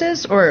rights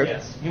abuses? Or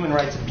yes, human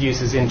rights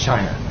abuses in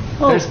China.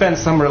 There's been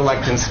some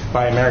reluctance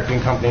by American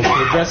companies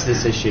to address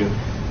this issue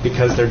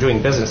because they're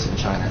doing business in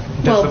China.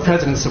 Does the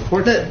president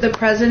support the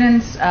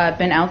president's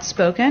been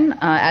outspoken,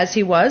 as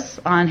he was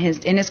in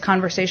his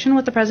conversation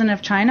with the president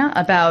of China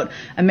about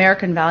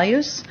American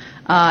values.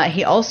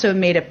 He also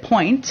made a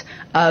point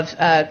of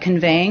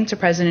conveying to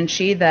President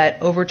Xi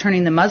that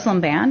overturning the Muslim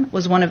ban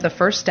was one of the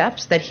first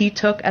steps that he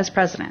took as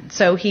president.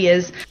 So he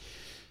is...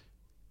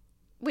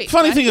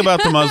 Funny thing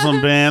about the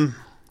Muslim ban.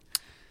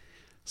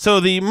 So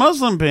the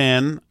Muslim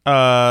ban,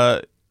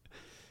 the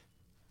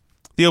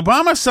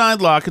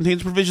Obama-signed law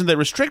contains provisions that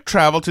restrict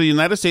travel to the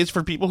United States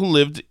for people who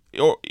lived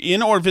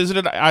in or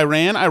visited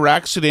Iran,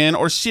 Iraq, Sudan,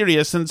 or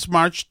Syria since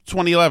March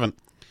 2011.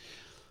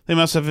 They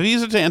must have a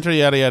visa to enter,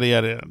 yada, yada,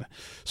 yada, yada.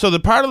 So the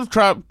part of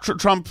the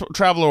Trump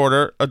travel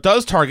order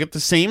does target the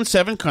same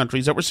 7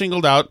 countries that were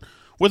singled out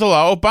with a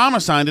law Obama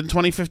signed in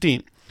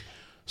 2015.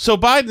 So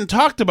Biden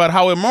talked about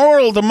how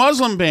immoral the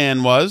Muslim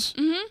ban was,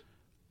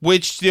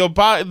 which the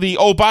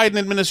Biden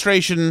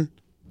administration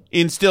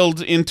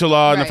instilled into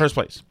law in the first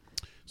place.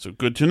 So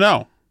good to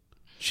know.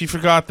 She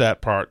forgot that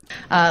part.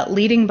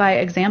 Leading by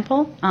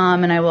example,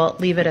 and I will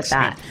leave it at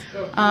that.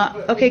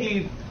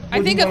 Okay.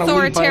 I think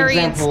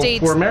authoritarian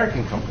states for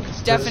American companies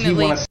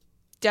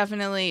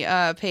definitely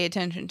pay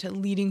attention to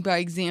leading by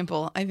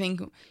example. I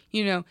think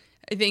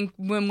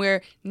when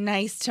we're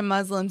nice to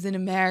Muslims in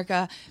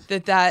America,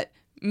 that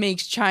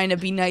makes China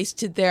be nice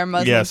to their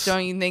Muslims. Yes.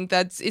 Don't you think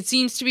it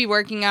seems to be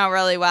working out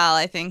really well?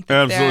 I think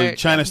absolutely.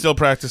 China still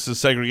practices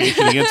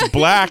segregation against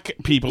black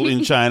people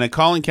in China.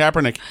 Colin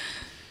Kaepernick,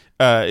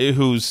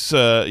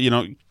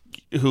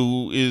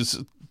 who is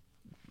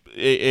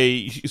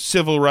a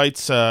civil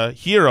rights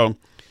hero,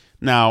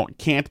 now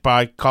can't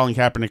buy Colin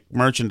Kaepernick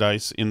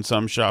merchandise in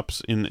some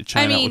shops in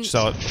China, which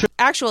sell it.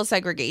 Actual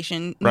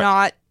segregation,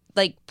 not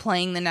like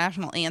playing the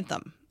national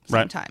anthem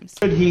sometimes.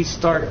 Should he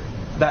start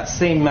that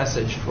same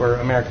message for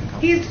American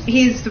companies?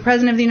 He's the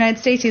president of the United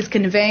States. He's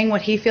conveying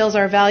what he feels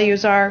our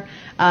values are,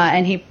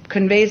 and he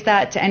conveys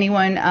that to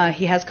anyone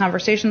he has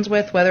conversations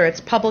with, whether it's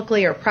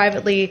publicly or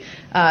privately,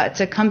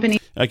 to companies.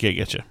 Okay,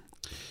 getcha.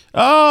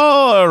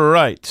 All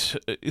right.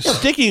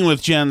 Sticking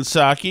with Jen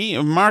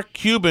Psaki, Mark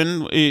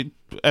Cuban,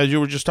 as you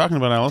were just talking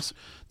about, Alice,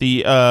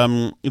 the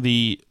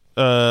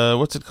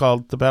what's it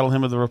called? The Battle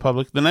Hymn of the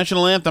Republic, the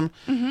national anthem.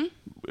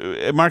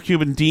 Mm-hmm. Mark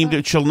Cuban deemed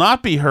it shall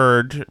not be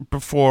heard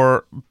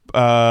before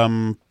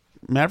Dallas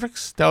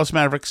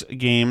Mavericks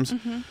games,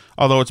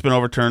 although it's been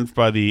overturned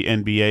by the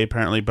NBA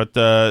apparently. But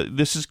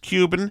this is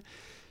Cuban.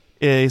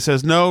 He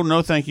says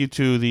no, thank you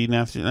to the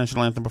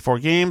national anthem before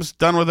games.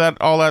 Done with that,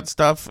 all that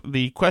stuff.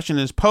 The question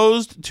is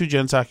posed to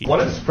Jen Psaki. What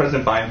does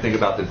President Biden think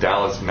about the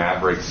Dallas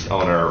Mavericks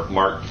owner,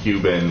 Mark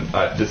Cuban,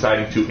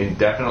 deciding to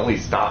indefinitely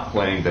stop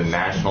playing the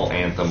national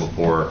anthem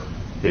before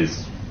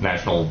his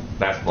National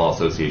Basketball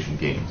Association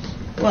games?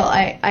 Well,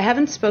 I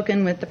haven't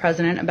spoken with the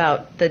president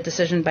about the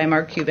decision by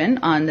Mark Cuban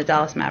on the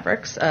Dallas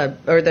Mavericks,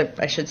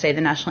 I should say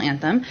the national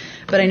anthem,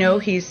 but I know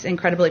he's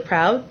incredibly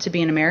proud to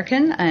be an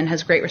American and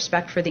has great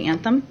respect for the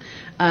anthem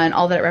and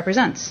all that it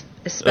represents,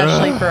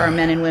 especially for our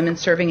men and women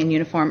serving in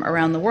uniform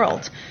around the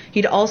world.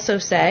 He'd also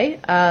say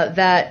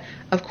that,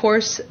 of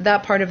course,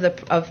 that part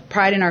of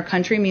pride in our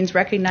country means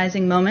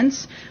recognizing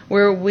moments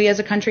where we as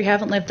a country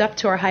haven't lived up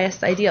to our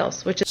highest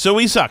ideals. So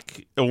we suck.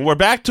 We're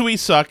back to we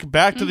suck,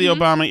 back to the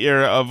Obama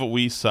era of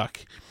we suck.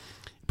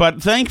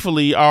 But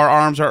thankfully, our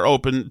arms are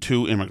open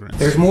to immigrants.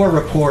 There's more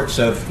reports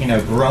of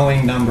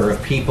growing number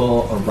of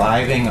people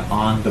arriving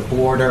on the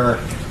border.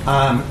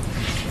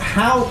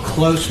 How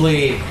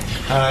closely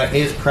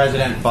is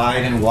President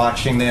Biden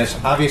watching this?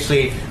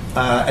 Obviously,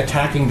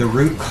 attacking the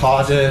root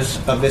causes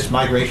of this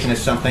migration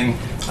is something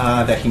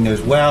that he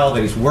knows well,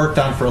 that he's worked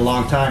on for a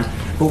long time.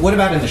 But what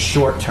about in the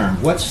short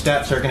term? What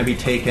steps are going to be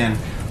taken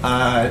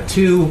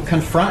to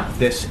confront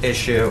this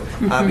issue?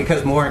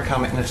 Because more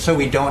incoming, so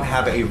we don't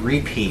have a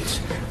repeat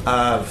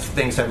of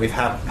things that we've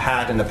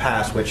had in the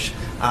past, which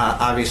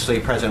obviously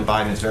President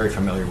Biden is very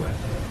familiar with.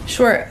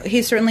 Sure.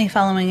 He's certainly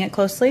following it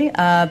closely,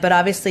 but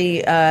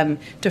obviously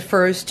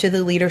defers to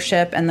the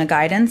leadership and the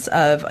guidance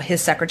of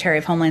his Secretary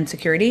of Homeland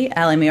Security,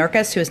 Ali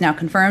Mayorkas, who has now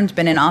confirmed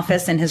been in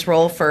office in his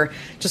role for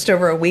just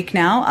over a week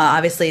now.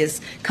 Obviously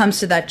comes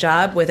to that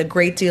job with a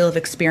great deal of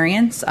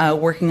experience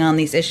working on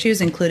these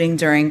issues, including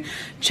during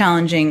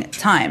challenging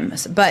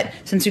times. But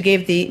since you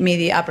gave me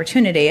the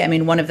opportunity, I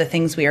mean, one of the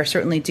things we are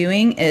certainly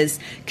doing is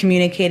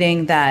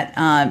communicating that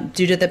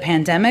due to the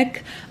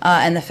pandemic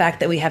and the fact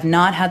that we have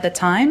not had the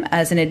time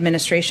as an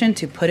administration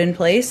to put in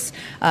place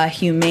a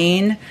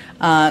humane,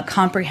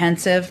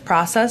 comprehensive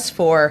process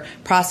for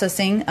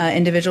processing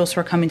individuals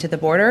who are coming to the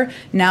border,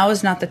 now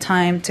is not the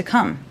time to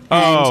come.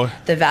 And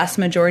the vast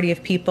majority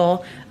of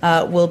people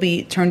will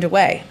be turned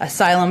away.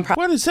 Asylum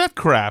What is that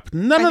crap?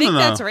 No. I think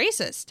that's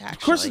racist, actually.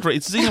 Of course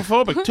it's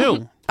xenophobic,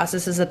 too.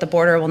 Processes at the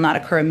border will not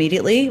occur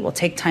immediately, will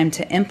take time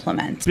to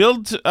implement.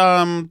 Build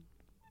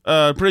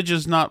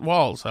bridges, not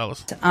walls,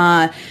 Alice.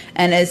 And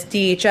as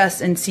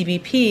DHS and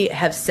CBP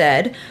have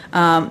said,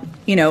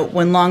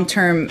 when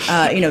long-term,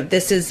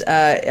 this is,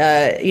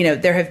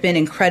 there have been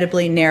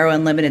incredibly narrow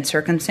and limited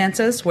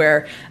circumstances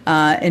where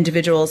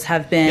individuals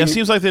have been. Yeah, it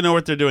seems like they know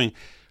what they're doing.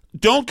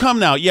 Don't come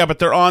now. Yeah, but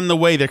they're on the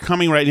way. They're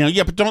coming right now.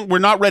 Yeah, but we're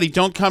not ready.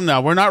 Don't come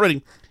now. We're not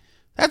ready.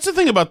 That's the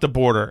thing about the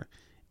border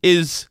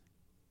is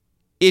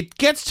it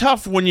gets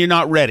tough when you're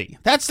not ready.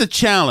 That's the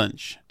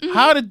challenge. Mm-hmm.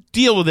 How to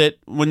deal with it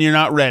when you're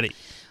not ready.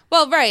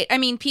 Well, right. I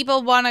mean,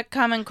 people want to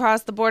come and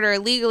cross the border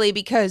illegally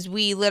because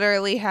we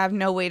literally have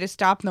no way to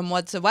stop them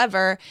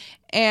whatsoever.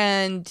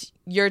 And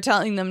you're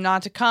telling them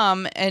not to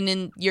come, and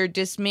then you're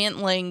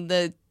dismantling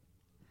the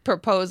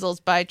proposals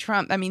by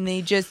Trump. I mean,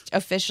 they just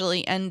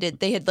officially ended.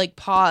 They had like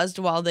paused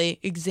while they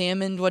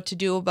examined what to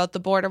do about the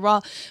border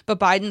wall, but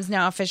Biden's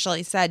now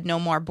officially said no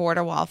more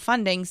border wall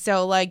funding.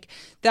 So like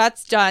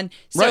that's done.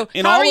 So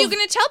Right. how are you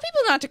going to tell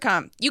people not to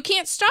come? You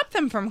can't stop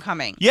them from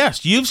coming.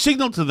 Yes, you've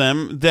signaled to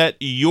them that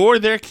you're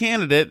their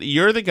candidate.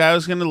 You're the guy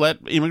who's going to let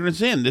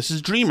immigrants in. This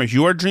is Dreamers.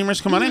 You are Dreamers.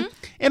 Come on in.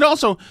 And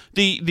also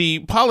the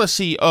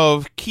policy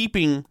of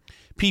keeping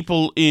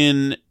people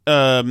in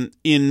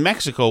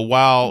Mexico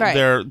while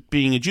they're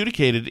being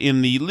adjudicated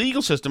in the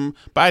legal system,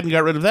 Biden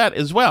got rid of that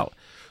as well.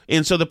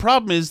 And so the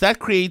problem is that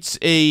creates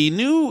a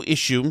new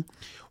issue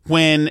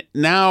when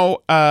now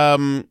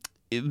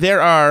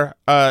there are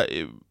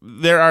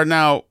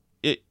now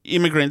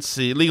immigrants,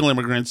 legal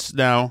immigrants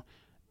now,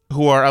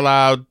 who are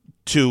allowed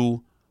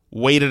to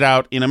wait it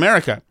out in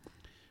America,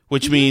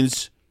 which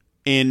means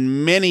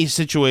in many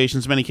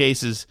situations, many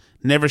cases,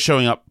 never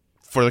showing up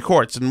for the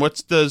courts. And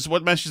what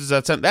message does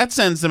that send? That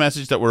sends the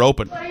message that we're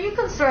open. But are you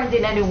concerned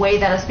in any way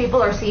that as people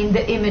are seeing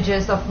the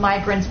images of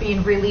migrants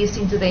being released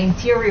into the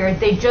interior,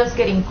 they just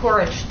get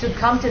encouraged to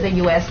come to the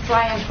U.S.,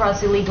 try and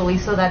cross illegally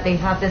so that they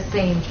have the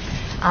same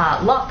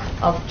luck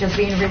of just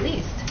being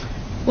released?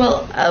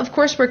 Well, of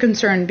course we're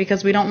concerned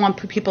because we don't want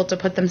people to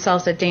put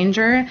themselves at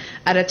danger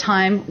at a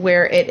time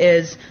where it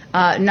is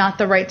not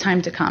the right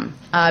time to come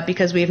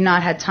because we have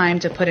not had time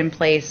to put in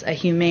place a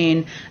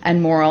humane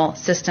and moral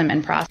system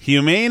and process.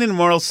 Humane and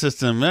moral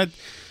system.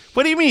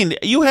 What do you mean?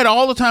 You had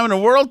all the time in the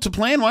world to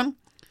plan one.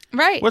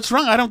 Right. What's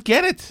wrong? I don't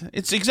get it.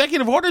 It's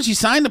executive orders. He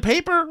signed the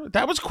paper.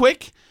 That was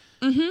quick.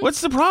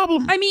 What's the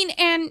problem? I mean,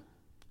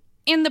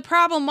 and the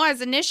problem was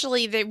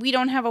initially that we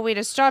don't have a way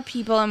to stop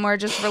people and we're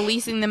just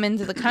releasing them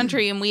into the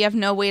country and we have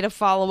no way to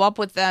follow up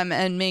with them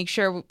and make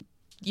sure,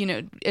 you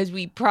know, as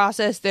we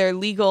process their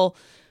legal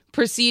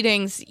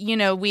proceedings, you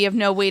know, we have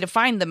no way to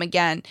find them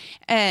again.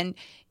 And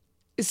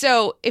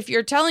so if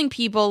you're telling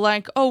people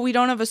like, oh, we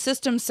don't have a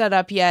system set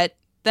up yet,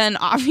 then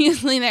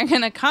obviously they're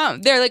going to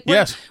come. They're like,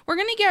 we're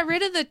going to get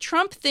rid of the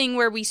Trump thing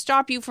where we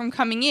stop you from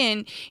coming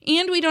in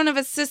and we don't have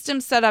a system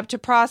set up to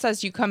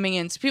process you coming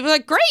in. So people are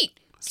like, great.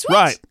 Sweet.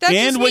 Right.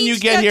 And when you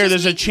get here,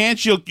 there's a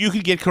chance you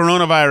could get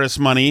coronavirus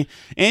money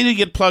and you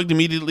get plugged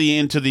immediately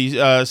into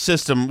the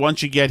system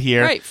once you get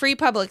here. Right. Free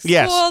public schools.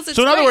 Yes. It's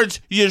So in other great.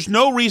 words, there's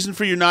no reason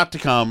for you not to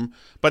come,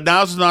 but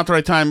now's not the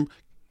right time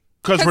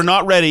because we're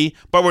not ready,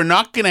 but we're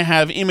not going to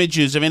have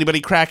images of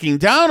anybody cracking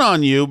down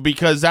on you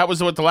because that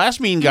was what the last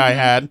mean guy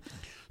had.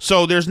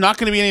 So there's not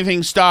going to be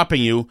anything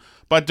stopping you,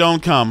 but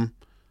don't come.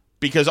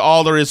 Because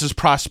all there is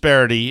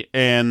prosperity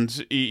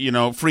and, you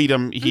know,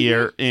 freedom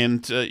here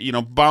and, you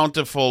know,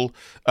 bountiful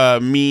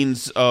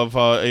means of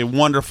a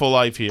wonderful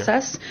life here.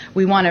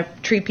 We want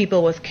to treat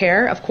people with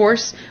care. Of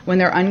course, when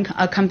they're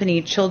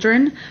unaccompanied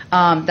children,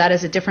 that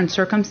is a different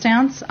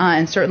circumstance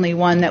and certainly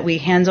one that we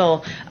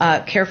handle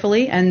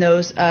carefully. And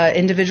those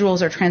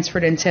individuals are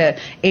transferred into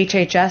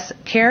HHS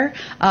care.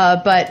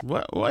 But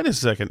wait a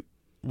second.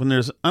 When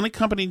there's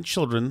unaccompanied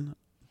children,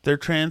 they're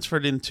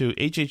transferred into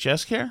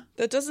HHS care?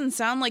 That doesn't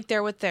sound like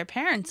they're with their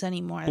parents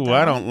anymore. Ooh,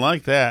 I don't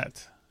like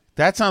that.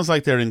 That sounds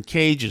like they're in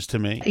cages to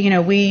me. You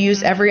know, we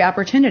use every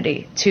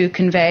opportunity to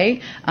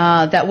convey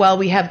that while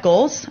we have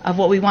goals of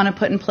what we want to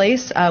put in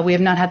place, we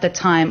have not had the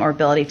time or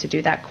ability to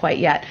do that quite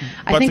yet.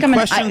 But the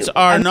questions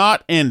are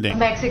not ending.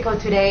 Mexico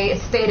today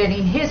stated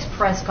in his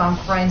press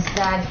conference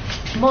that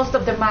most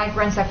of the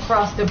migrants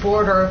across the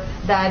border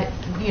that,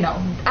 you know,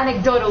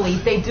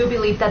 anecdotally, they do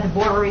believe that the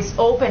border is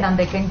open and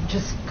they can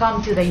just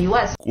come to the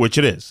U.S. Which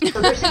it is.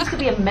 So there seems to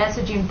be a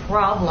messaging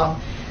problem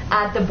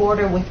at the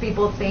border with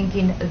people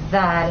thinking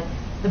that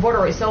the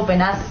border is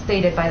open, as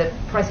stated by the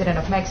president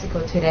of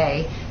Mexico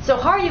today. So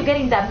how are you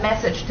getting that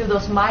message to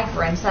those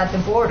migrants at the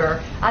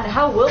border, and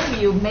how will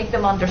you make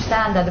them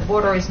understand that the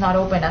border is not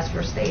open as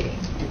you're stating?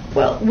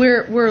 Well,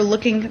 we're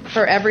looking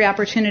for every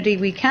opportunity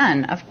we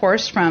can, of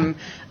course, from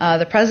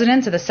the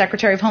president to the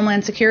Secretary of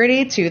Homeland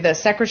Security to the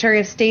Secretary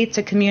of State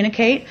to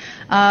communicate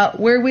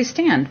where we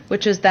stand,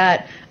 which is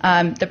that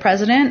the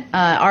president,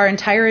 our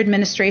entire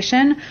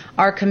administration,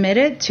 are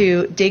committed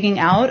to digging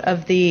out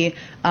of the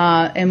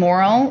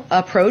immoral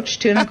approach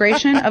to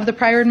immigration of the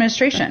prior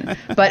administration.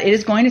 But it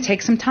is going to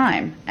take some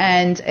time,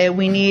 and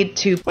we need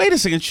to... Wait a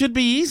second, it should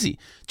be easy.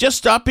 Just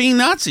stop being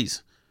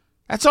Nazis.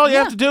 That's all you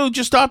have to do.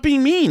 Just stop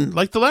being mean,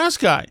 like the last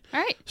guy.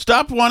 Right.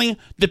 Stop wanting...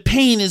 The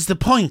pain is the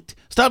point.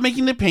 Stop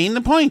making the pain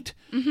the point.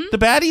 The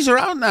baddies are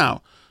out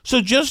now. So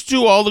just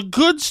do all the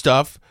good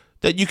stuff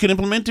that you can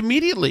implement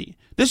immediately.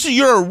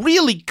 You're a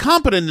really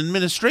competent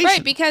administration.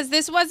 Right, because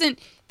this wasn't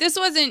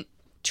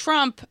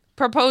Trump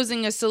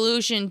proposing a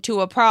solution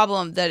to a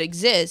problem that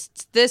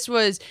exists. This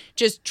was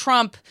just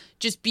Trump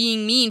just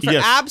being mean for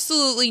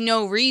absolutely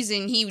no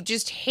reason. He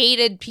just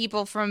hated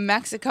people from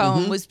Mexico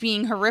and was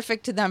being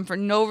horrific to them for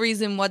no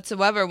reason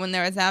whatsoever when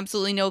there was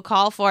absolutely no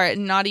call for it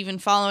and not even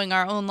following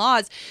our own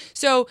laws.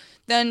 So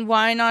then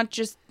why not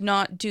just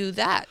not do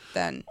that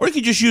then? Or you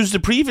could just use the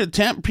previous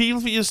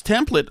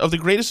template of the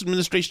greatest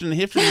administration in the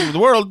history of the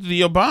world,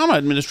 the Obama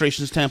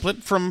administration's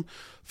template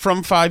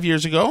from 5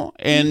 years ago,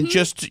 and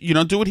just,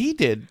 do what he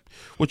did.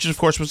 which of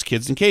course was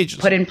kids in cages.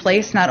 Put in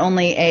place not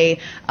only a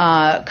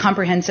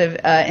comprehensive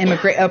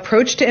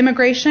approach to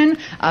immigration.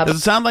 Does it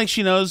sound like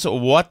she knows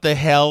what the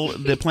hell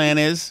the plan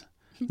is?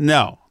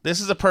 No. This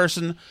is a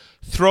person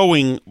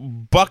throwing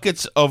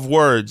buckets of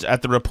words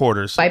at the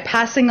reporters. By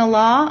passing a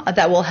law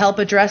that will help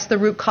address the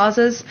root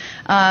causes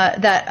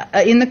that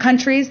in the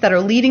countries that are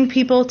leading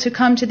people to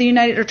come to the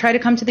try to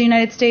come to the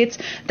United States,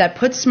 that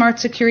puts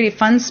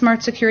funds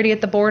smart security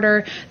at the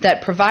border,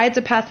 that provides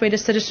a pathway to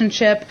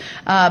citizenship.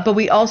 But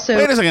we also...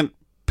 Wait a second.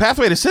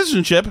 Pathway to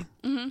citizenship?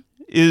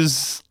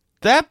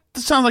 That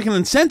sounds like an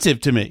incentive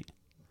to me.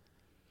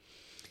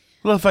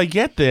 Well, if I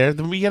get there,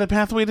 then we get a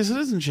pathway to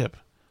citizenship.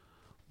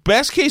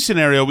 Best case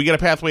scenario, we get a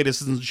pathway to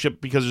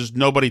citizenship because there's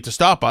nobody to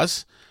stop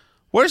us.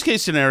 Worst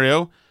case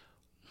scenario,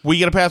 we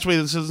get a pathway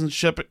to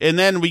citizenship and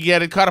then we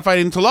get it codified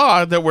into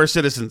law that we're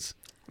citizens.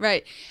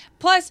 Right.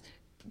 Plus,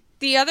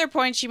 the other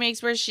point she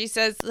makes where she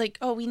says, like,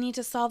 oh, we need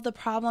to solve the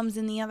problems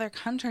in the other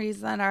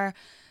countries that are,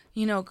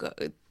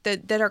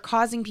 that are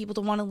causing people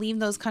to want to leave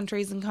those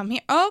countries and come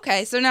here. Oh,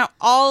 okay, so now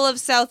all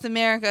of South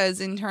America's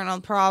internal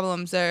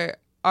problems are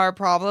our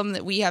problem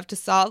that we have to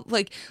solve.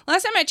 Like,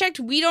 last time I checked,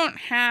 we don't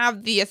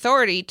have the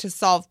authority to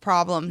solve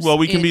problems. Well,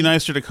 we can be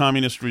nicer to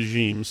communist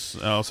regimes,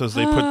 says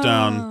they put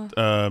down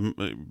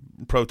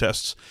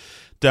protests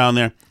down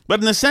there.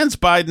 But in a sense,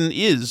 Biden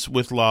is,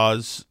 with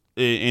laws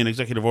in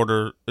executive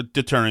order,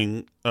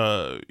 deterring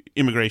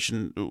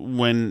immigration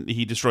when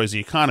he destroys the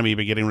economy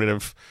by getting rid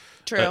of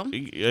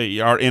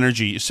our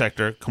energy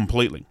sector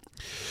completely.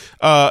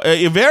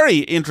 A very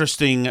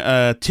interesting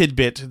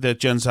tidbit that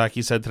Jen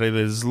Psaki said today,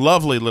 this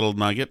lovely little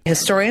nugget.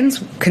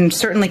 Historians can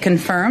certainly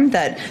confirm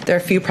that there are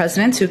a few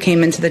presidents who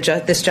came into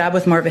this job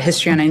with more of a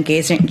history on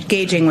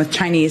engaging with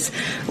Chinese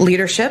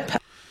leadership.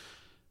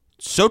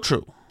 So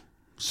true.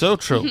 So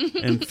true.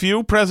 And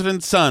few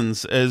presidents'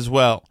 sons as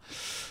well.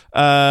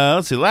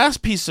 Let's see.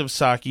 Last piece of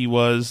Psaki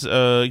was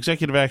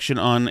executive action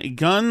on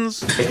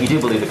guns. If you do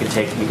believe you can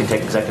take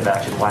executive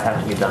action, why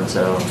haven't you done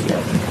so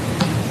yet?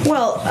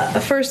 Well,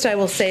 first I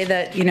will say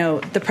that,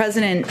 the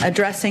president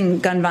addressing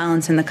gun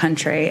violence in the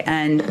country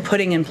and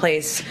putting in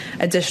place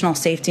additional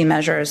safety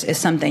measures is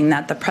something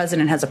that the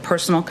president has a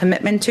personal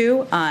commitment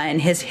to,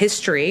 and his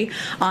history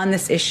on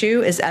this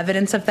issue is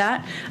evidence of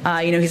that.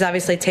 He's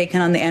obviously taken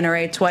on the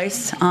NRA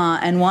twice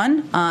and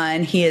won,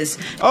 and he is...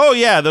 Oh,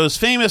 yeah, those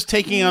famous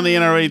taking on the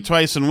NRA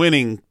twice and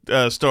winning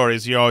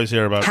stories you always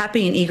hear about.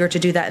 Happy and eager to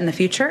do that in the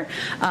future.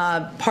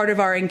 Part of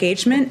our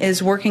engagement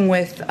is working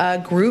with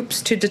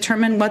groups to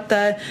determine what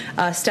the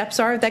steps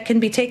are that can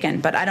be taken.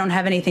 But I don't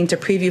have anything to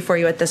preview for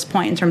you at this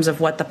point in terms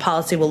of what the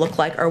policy will look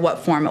like or what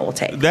form it will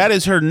take. That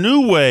is her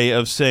new way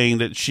of saying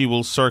that she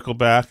will circle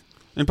back.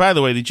 And by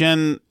the way, the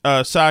Jen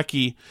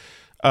Psaki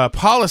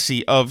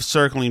policy of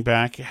circling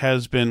back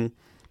has been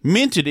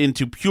minted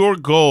into pure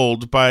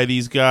gold by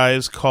these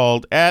guys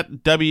called @WTF_Bra.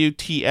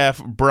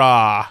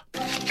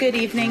 Good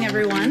evening,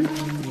 everyone.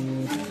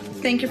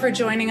 Thank you for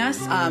joining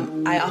us.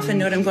 I often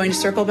note I'm going to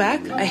circle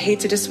back. I hate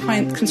to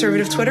disappoint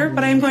conservative Twitter,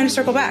 but I am going to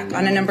circle back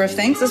on a number of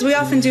things, as we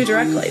often do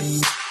directly.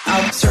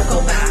 I'll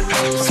circle back,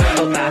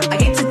 circle back.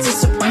 I hate to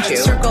disappoint you.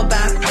 Circle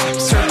back,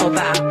 circle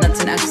back.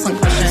 That's an excellent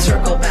question.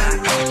 Circle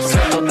back,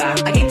 circle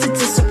back. I hate to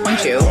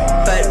disappoint you,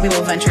 but we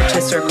will venture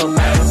to circle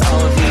back with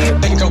all of you.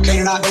 Think it's okay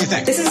or not? What do you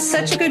think? This is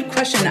such a good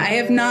question. I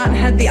have not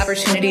had the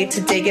opportunity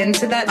to dig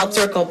into that. I'll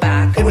circle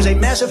back. It was a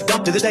massive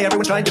dump. To this day,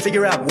 everyone's trying to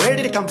figure out where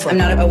did it come from. I'm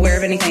not aware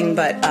of anything,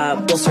 but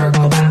we'll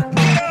circle back.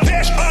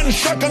 This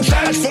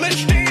uncircumcised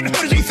Philistine, who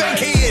does he think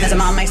he is? As a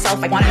mom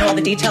myself, I want to know all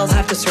the details. I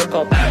have to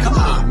circle back. Come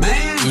on,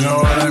 man. You know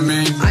what I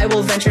mean? I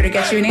will venture to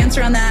get you an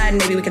answer on that, and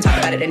maybe we can talk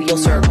about it, and you'll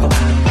circle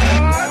back.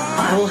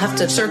 I will have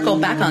to circle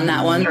back on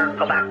that one.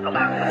 Circle back.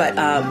 But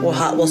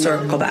we'll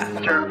circle back.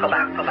 Circle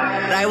back. But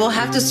I will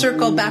have to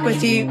circle back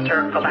with you.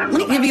 Circle back. Let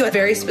me give you a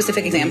very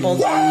specific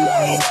example.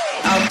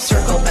 I'll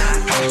circle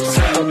back.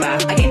 Circle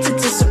back. I hate to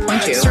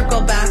disappoint you.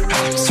 Circle back.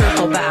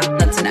 Circle back.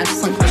 That's an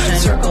excellent question.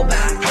 Circle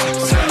back.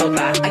 Circle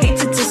back. I hate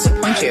to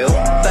disappoint you,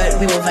 but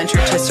we will venture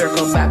to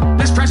circle back.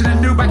 This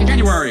president knew back in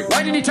January.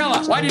 Why didn't he tell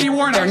us? Why did he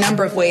warn us? There are a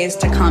number of ways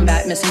to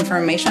combat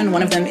misinformation.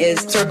 One of them is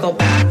circle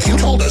back. You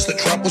told us that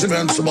Trump was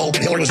invincible and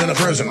Hillary was in a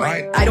prison,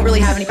 right? I don't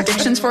really have any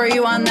predictions for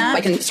you on that.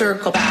 I can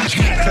circle back.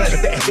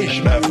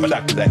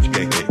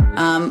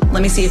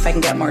 Let me see if I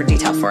can get more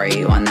detail for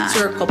you on that.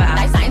 Circle back.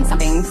 I signed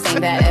something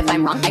saying that if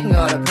I'm wrong, I can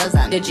go to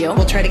prison. Did you?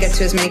 We'll try to get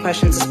to as many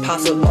questions as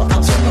possible.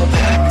 I'll circle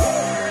back.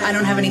 I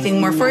don't have anything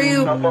more for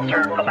you. We'll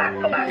circle back.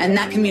 And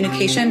that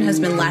communication has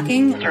been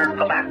lacking.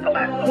 Circle back.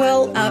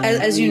 Well,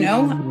 as you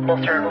know,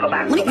 We'll circle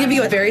back. let me give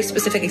you a very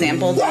specific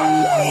example.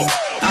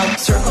 I'll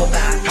circle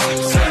back.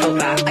 Circle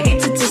back. I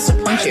hate to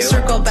disappoint you.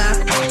 Circle back.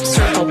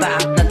 Circle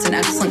back. That's an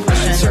excellent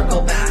question.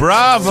 Circle back.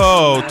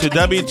 Bravo to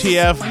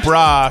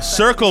WTF_Bra.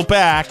 Circle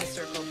back.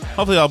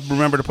 Hopefully I'll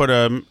remember to put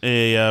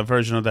a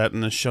version of that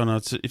in the show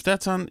notes. If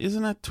that's on,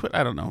 isn't that Twitter?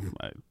 I don't know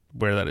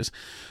where that is.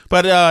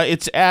 But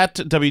it's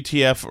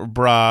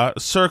 @WTF_Bra.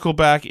 Circle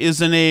back is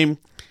the name.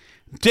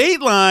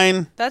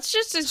 Dateline. That's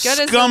just as good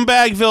as...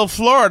 Scumbagville,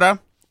 Florida.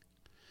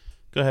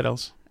 Go ahead,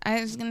 Els.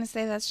 I was going to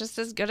say that's just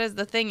as good as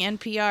the thing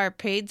NPR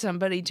paid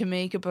somebody to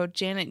make about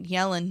Janet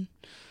Yellen.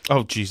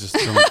 Oh, Jesus.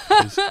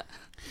 Please.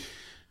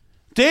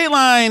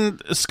 Dateline,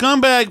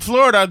 scumbag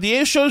Florida. The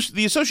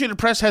Associated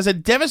Press has a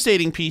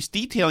devastating piece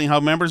detailing how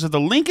members of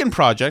the Lincoln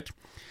Project,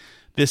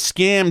 this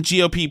scam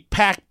GOP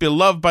PAC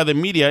beloved by the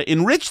media,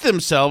 enriched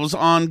themselves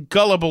on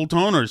gullible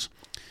donors.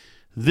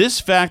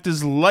 This fact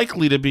is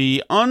likely to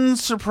be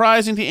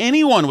unsurprising to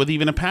anyone with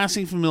even a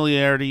passing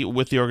familiarity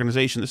with the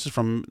organization. This is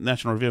from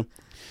National Review.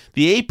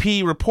 The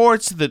AP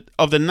reports that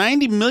of the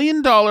 $90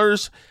 million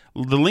the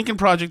Lincoln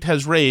Project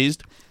has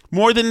raised,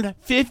 more than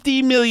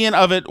 $50 million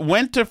of it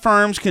went to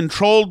firms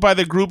controlled by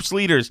the group's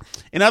leaders.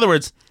 In other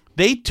words,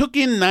 they took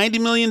in $90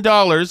 million.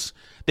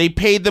 They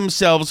paid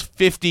themselves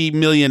 $50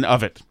 million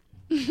of it.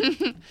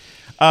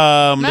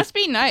 Must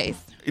be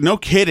nice. No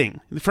kidding.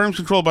 The firms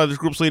controlled by the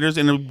group's leaders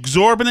and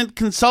exorbitant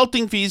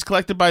consulting fees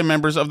collected by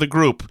members of the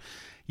group.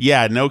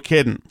 Yeah, no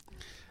kidding.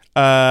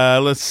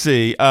 Let's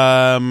see.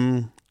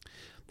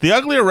 The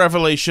uglier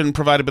revelation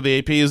provided by the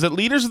AP is that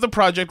leaders of the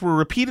project were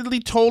repeatedly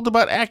told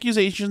about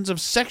accusations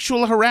of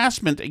sexual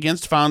harassment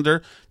against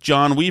founder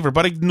John Weaver,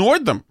 but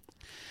ignored them,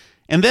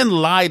 and then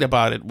lied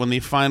about it when they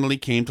finally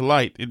came to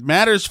light. It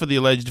matters for the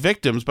alleged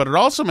victims, but it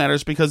also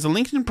matters because the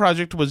Lincoln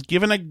Project was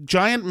given a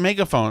giant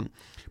megaphone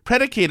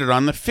predicated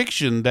on the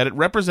fiction that it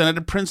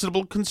represented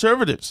principled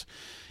conservatives.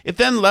 It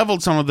then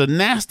leveled some of the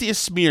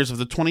nastiest smears of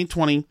the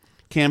 2020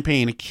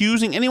 campaign,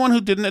 accusing anyone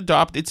who didn't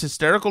adopt its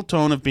hysterical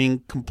tone of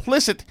being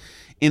complicit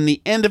in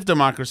the end of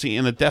democracy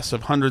and the deaths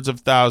of hundreds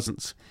of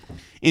thousands.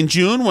 In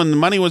June, when the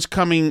money was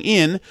coming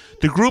in,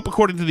 the group,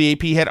 according to the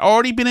AP, had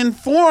already been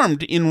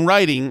informed in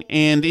writing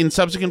and in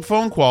subsequent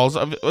phone calls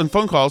of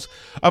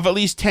at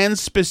least 10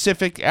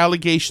 specific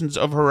allegations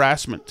of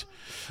harassment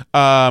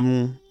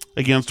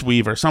against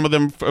Weaver, some of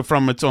them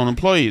from its own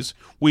employees.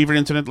 Weaver,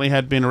 incidentally,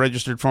 had been a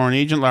registered foreign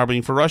agent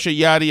lobbying for Russia,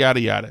 yada, yada,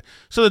 yada.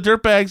 So the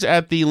dirtbags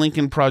at the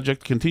Lincoln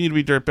Project continue to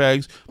be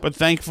dirtbags, but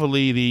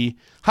thankfully the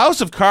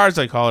house of cards,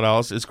 I call it,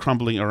 Alice, is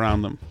crumbling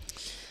around them.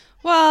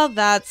 Well,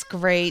 that's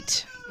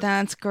great.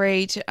 That's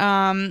great.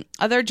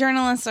 Other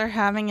journalists are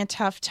having a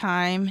tough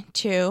time,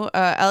 too.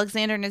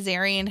 Alexander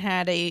Nazarian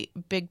had a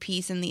big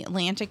piece in The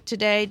Atlantic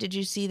today. Did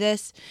you see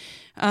this?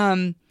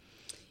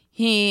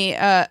 He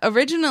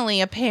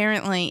originally,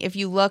 apparently, if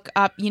you look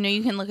up, you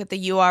can look at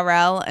the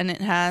URL and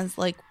it has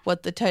like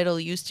what the title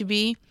used to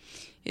be.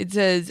 It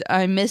says,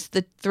 I miss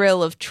the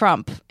thrill of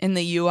Trump in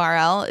the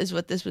URL is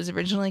what this was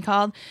originally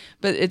called.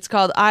 But it's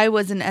called, I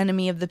was an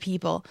enemy of the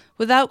people.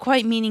 Without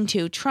quite meaning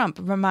to, Trump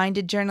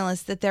reminded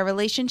journalists that their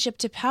relationship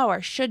to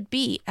power should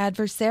be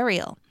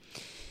adversarial.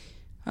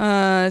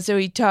 So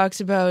he talks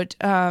about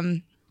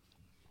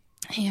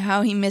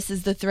how he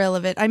misses the thrill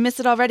of it. I miss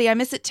it already. I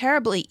miss it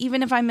terribly,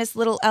 even if I miss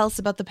little else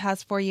about the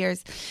past 4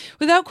 years.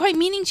 Without quite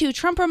meaning to,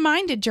 Trump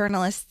reminded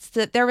journalists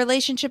that their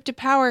relationship to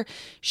power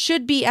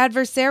should be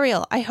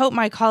adversarial. I hope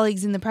my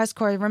colleagues in the press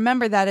corps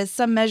remember that as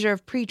some measure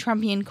of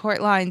pre-Trumpian court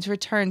lines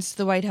returns to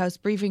the White House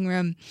briefing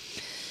room.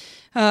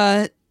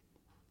 And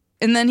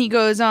then he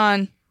goes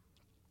on,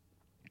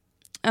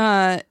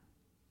 where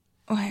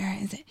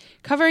is it?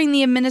 Covering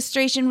the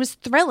administration was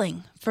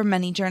thrilling for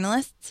many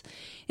journalists,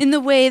 in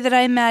the way that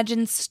I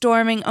imagine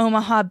storming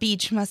Omaha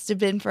Beach must have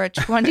been for a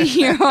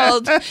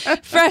 20-year-old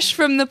fresh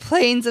from the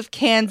plains of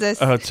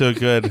Kansas. Oh, too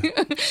good.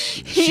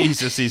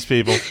 Jesus, these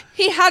people.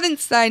 He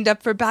hadn't signed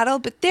up for battle,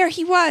 but there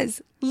he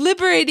was,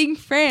 liberating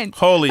France.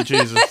 Holy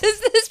Jesus. Has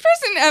this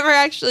person ever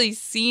actually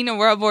seen a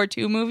World War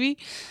II movie?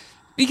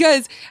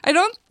 Because I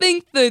don't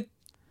think the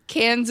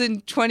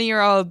Kansan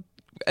 20-year-old,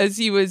 as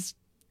he was,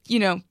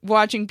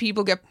 watching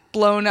people get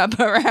blown up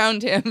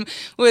around him,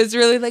 was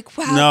really like,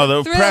 wow.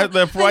 No,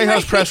 the White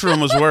House press room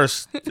was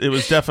worse. It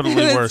was definitely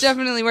worse. It was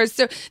definitely worse.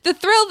 So the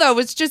thrill, though,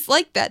 was just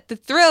like that. The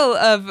thrill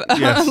of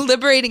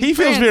liberating He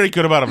France. feels very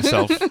good about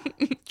himself.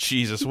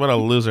 Jesus, what a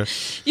loser.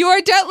 You are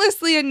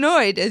doubtlessly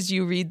annoyed as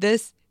you read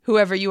this,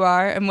 whoever you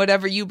are and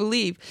whatever you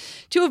believe.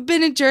 To have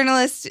been a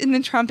journalist in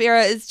the Trump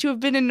era is to have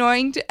been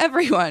annoying to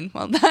everyone.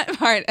 Well, that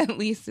part at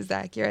least is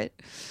accurate.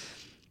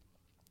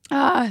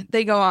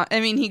 They go on. I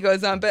mean, he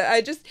goes on,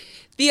 but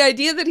the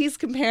idea that he's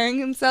comparing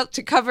himself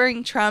to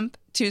covering Trump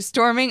to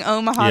storming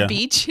Omaha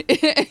Beach,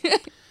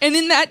 and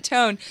in that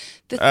tone,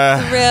 the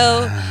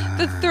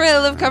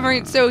thrill of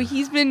covering. So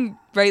he's been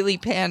rightly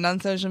panned on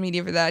social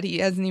media for that. He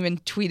hasn't even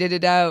tweeted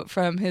it out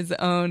from his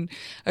own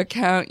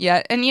account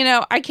yet. And,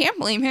 I can't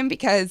blame him,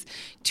 because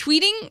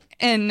tweeting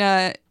and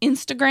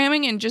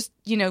Instagramming and just,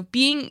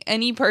 being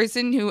any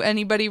person who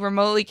anybody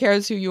remotely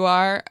cares who you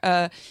are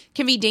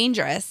can be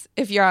dangerous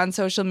if you're on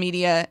social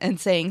media and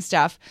saying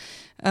stuff.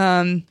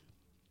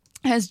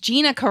 As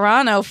Gina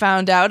Carano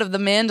found out of The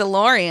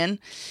Mandalorian.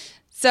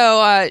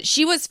 So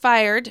she was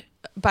fired,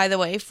 by the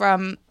way,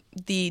 from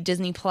the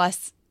Disney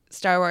Plus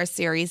Star Wars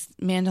series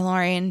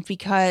Mandalorian,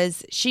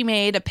 because she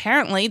made,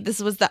 apparently, this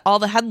was all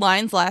the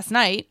headlines last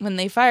night when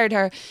they fired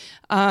her,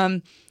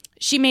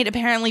 she made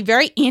apparently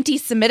very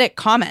anti-Semitic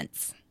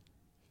comments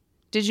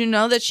Did you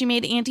know that she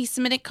made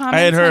anti-Semitic comments?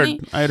 I had heard.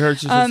 honey? I had heard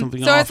she said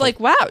something So awful. I was like,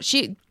 wow,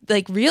 she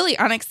like really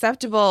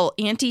unacceptable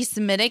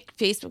anti-Semitic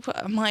Facebook.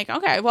 I'm like,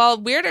 okay, well,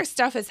 weirder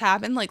stuff has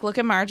happened. Like, look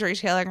at Marjorie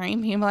Taylor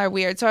Greene. People are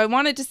weird. So I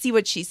wanted to see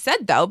what she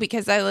said though,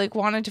 because I like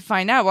wanted to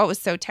find out what was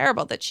so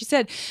terrible that she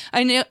said.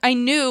 I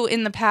knew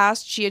in the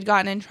past she had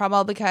gotten in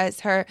trouble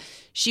because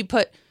she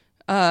put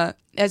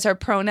as her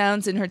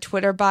pronouns in her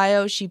Twitter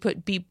bio, she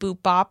put beep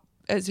boop bop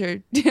as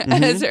her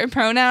as her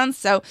pronouns.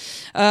 So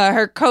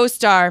her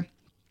co-star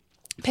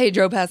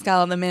Pedro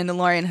Pascal, the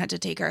Mandalorian, had to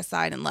take her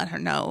aside and let her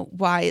know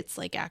why it's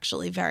like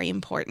actually very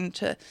important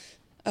to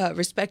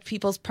respect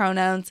people's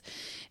pronouns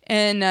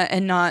and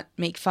not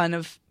make fun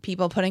of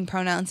people putting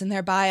pronouns in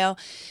their bio.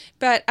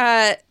 But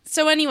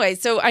so anyway,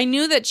 so I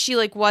knew that she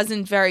like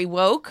wasn't very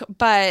woke,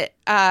 but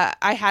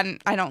I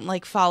don't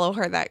like follow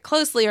her that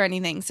closely or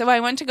anything. So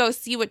I went to go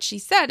see what she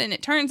said, and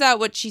it turns out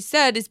what she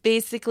said is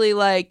basically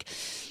like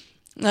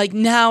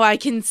now I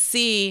can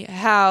see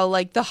how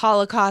like the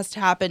Holocaust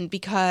happened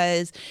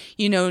because,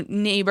 you know,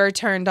 neighbor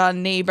turned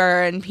on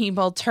neighbor and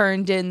people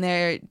turned in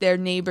their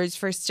neighbors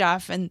for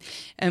stuff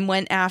and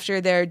went after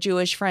their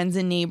Jewish friends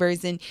and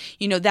neighbors. And,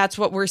 you know, that's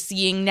what we're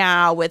seeing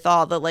now with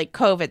all the like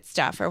COVID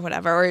stuff or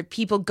whatever, or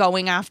people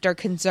going after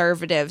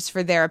conservatives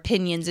for their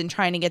opinions and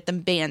trying to get them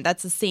banned.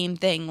 That's the same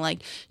thing,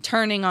 like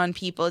turning on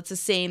people. It's the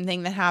same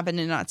thing that happened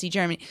in Nazi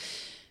Germany.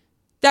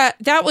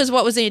 That was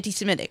what was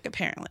anti-Semitic,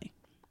 apparently.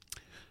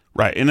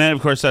 Right, and then,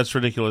 of course, that's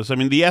ridiculous. I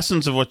mean, the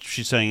essence of what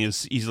she's saying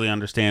is easily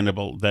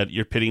understandable, that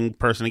you're pitting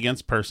person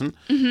against person.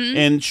 Mm-hmm.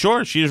 And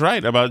sure, she's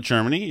right about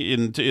Germany,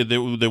 and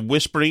the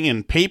whispering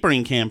and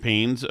papering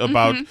campaigns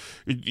about,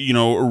 you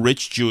know,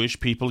 rich Jewish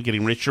people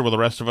getting richer while the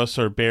rest of us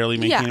are barely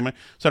making any money,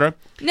 et cetera.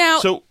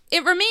 Now,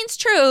 it remains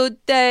true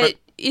that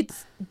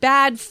it's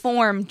bad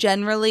form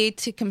generally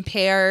to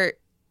compare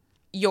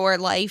your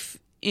life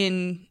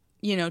in,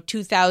 you know,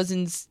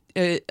 2000s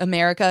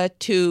America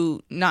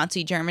to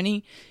Nazi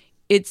Germany.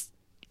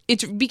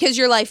 It's because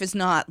your life is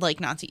not like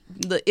Nazi.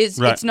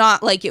 It's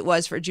not like it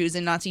was for Jews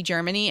in Nazi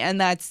Germany,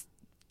 and that's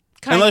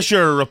unless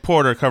you're a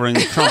reporter covering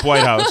the Trump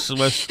White House,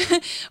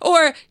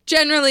 or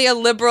generally a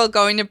liberal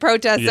going to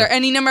protests or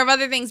any number of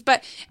other things.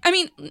 But I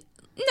mean,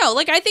 no,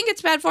 like I think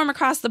it's bad form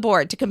across the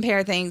board to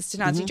compare things to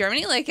Nazi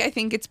Germany. Like I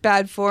think it's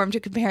bad form to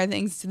compare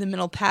things to the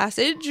Middle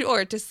Passage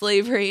or to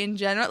slavery in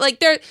general. Like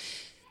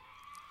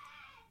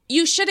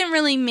you shouldn't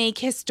really make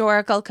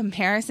historical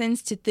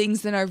comparisons to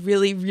things that are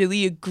really,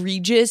 really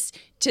egregious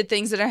to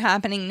things that are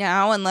happening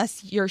now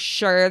unless you're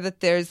sure that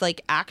there's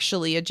like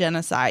actually a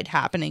genocide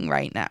happening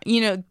right now.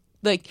 You know,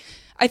 like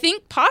I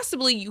think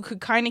possibly you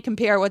could kind of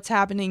compare what's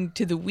happening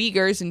to the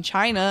Uyghurs in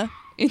China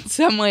in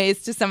some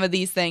ways to some of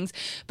these things.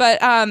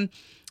 But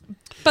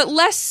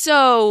less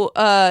so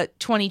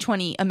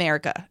 2020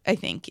 America, I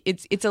think.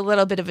 It's a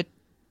little bit of a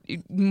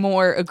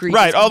more egregious.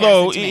 Right,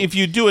 although if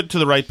you do it to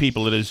the right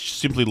people, it is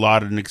simply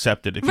lauded and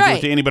accepted. If you do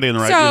it to anybody on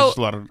the right, it's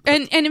lauded.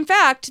 And in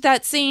fact,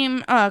 that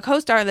same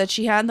co-star that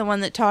she had, the one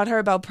that taught her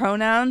about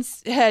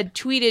pronouns, had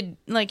tweeted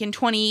like in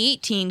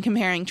 2018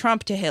 comparing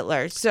Trump to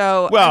Hitler.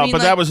 So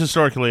that was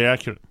historically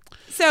accurate.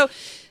 So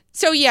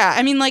yeah,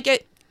 I mean,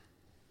 like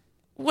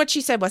what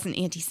she said wasn't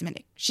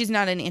anti-Semitic. She's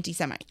not an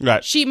anti-Semite.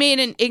 Right. She made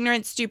an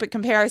ignorant, stupid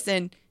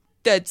comparison.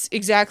 That's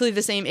exactly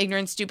the same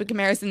ignorant, stupid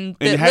comparison.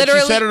 And had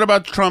she said it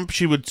about Trump,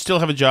 she would still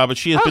have a job, but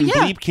she has been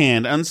bleep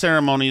canned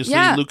unceremoniously.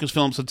 Yeah.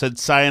 Lucasfilms had said,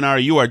 sayonara,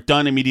 you are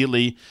done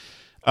immediately.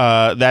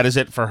 That is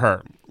it for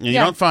her. And you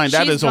don't find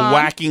that is gone.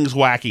 A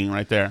whacking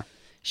right there.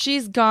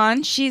 She's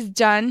gone. She's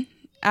done.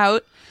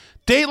 Out.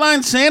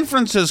 Dateline San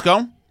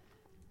Francisco.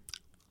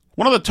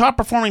 One of the top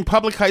performing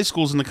public high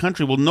schools in the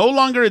country will no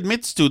longer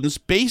admit students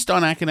based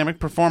on academic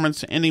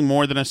performance, ending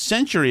more than a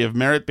century of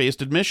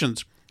merit-based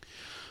admissions.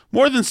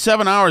 More than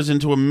 7 hours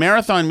into a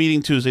marathon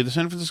meeting Tuesday, the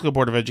San Francisco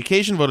Board of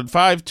Education voted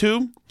 5-2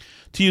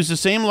 to use the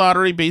same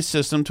lottery-based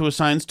system to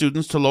assign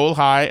students to Lowell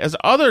High as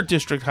other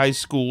district high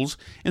schools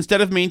instead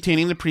of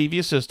maintaining the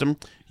previous system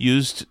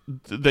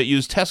that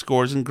used test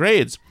scores and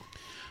grades.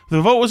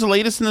 The vote was the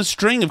latest in a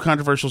string of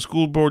controversial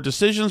school board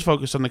decisions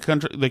focused on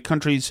the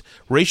country's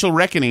racial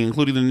reckoning,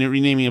 including the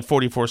renaming of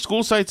 44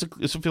 school sites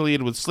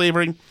affiliated with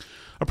slavery,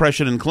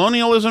 oppression, and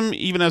colonialism,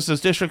 even as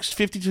this district's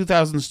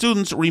 52,000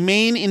 students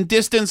remain in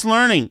distance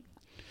learning.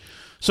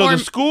 So the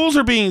schools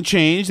are being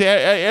changed.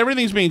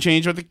 Everything's being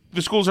changed, but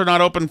the schools are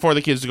not open for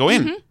the kids to go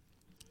in.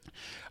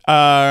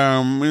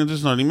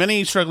 Just noting,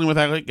 many struggling with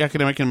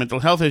academic and mental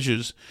health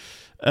issues.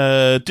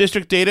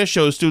 District data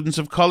shows students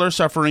of color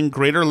suffering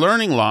greater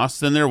learning loss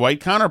than their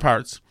white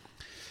counterparts.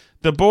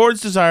 The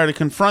board's desire to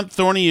confront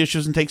thorny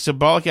issues and take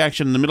symbolic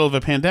action in the middle of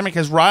a pandemic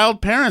has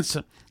riled parents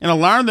and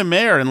alarmed the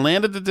mayor and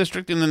landed the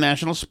district in the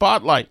national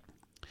spotlight.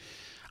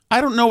 I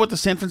don't know what the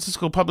San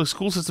Francisco public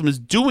school system is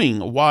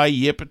doing, Y.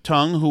 Yip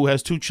Tung, who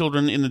has 2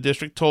 children in the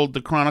district, told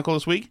the Chronicle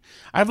this week.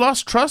 I've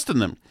lost trust in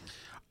them.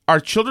 Are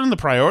children the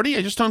priority?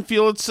 I just don't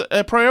feel it's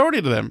a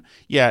priority to them.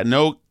 Yeah,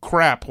 no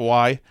crap,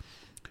 Y.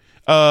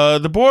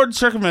 The board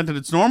circumvented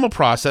its normal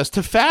process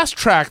to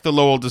fast-track the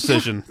Lowell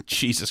decision.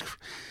 Jesus Christ.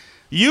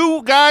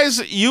 You guys,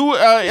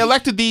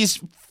 elected these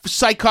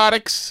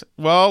psychotics,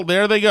 well,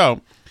 there they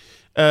go.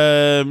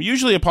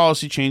 Usually a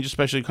policy change,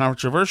 especially a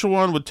controversial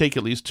one, would take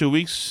at least 2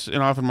 weeks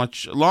and often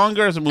much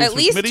longer as it moves At through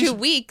least committees. 2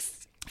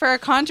 weeks for a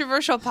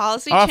controversial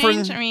policy Offering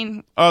change? I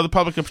mean, the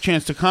public a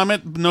chance to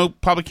comment. No,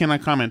 public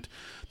cannot comment.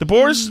 The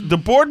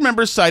board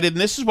members cited,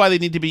 and this is why they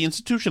need to be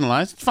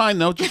institutionalized. It's fine,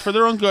 though, just for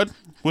their own good.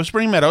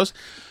 Whispering Meadows.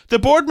 The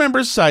board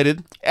members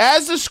cited,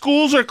 as the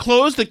schools are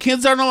closed, the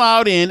kids aren't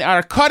allowed in,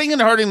 are cutting and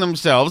hurting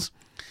themselves.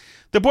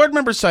 The board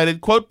members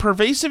cited, quote,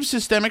 pervasive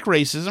systemic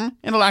racism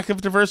and a lack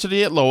of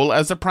diversity at Lowell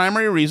as the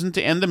primary reason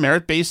to end the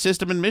merit-based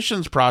system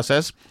admissions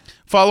process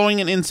following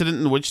an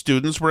incident in which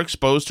students were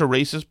exposed to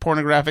racist,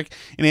 pornographic,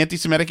 and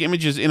anti-Semitic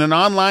images in an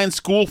online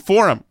school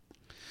forum.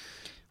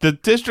 The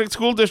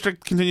school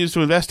district continues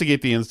to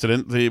investigate the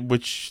incident,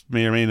 which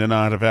may or may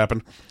not have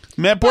happened.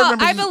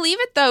 I believe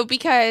it, though,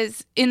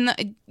 because in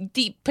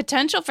the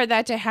potential for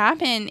that to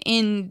happen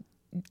in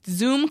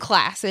Zoom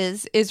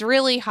classes is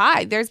really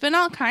high. There's been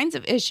all kinds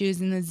of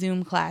issues in the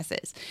Zoom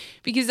classes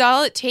because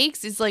all it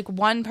takes is like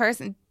one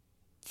person.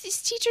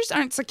 These teachers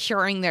aren't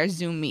securing their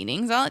Zoom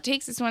meetings. All it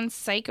takes is one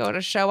psycho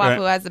to show up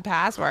who has the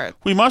password.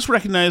 We must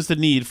recognize the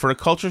need for a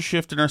culture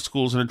shift in our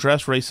schools and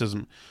address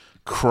racism.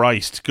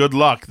 Christ, good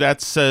luck.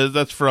 That's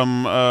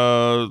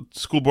from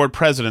school board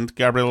president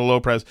Gabriela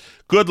Lopez.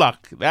 Good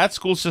luck. That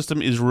school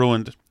system is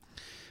ruined.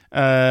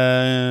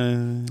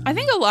 I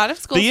think a lot of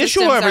school the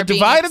systems issue, however, are being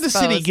divided the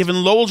exposed. city,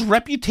 given Lowell's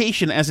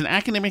reputation as an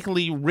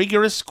academically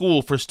rigorous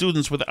school for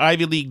students with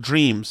Ivy League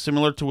dreams,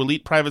 similar to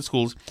elite private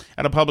schools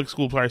at a public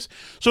school price.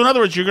 So, in other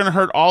words, you're going to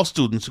hurt all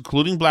students,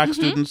 including black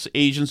students,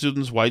 Asian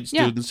students, white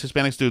students,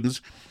 Hispanic students.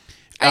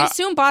 I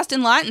assume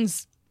Boston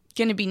Latin's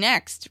going to be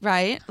next,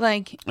 right?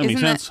 Like, that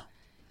makes sense.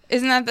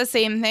 Isn't that the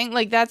same thing?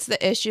 Like, that's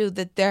the issue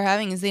that they're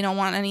having is they don't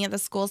want any of the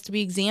schools to be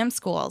exam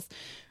schools.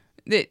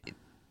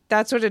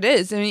 That's what it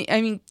is. I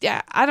mean,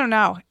 yeah, I don't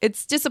know.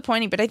 It's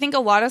disappointing, but I think a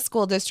lot of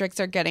school districts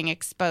are getting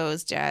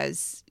exposed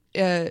as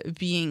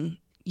being,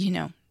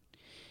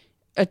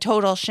 a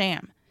total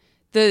sham.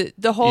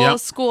 The whole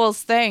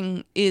schools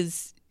thing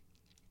it's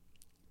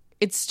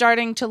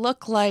starting to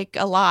look like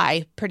a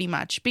lie, pretty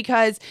much,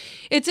 because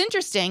it's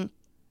interesting.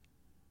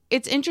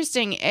 It's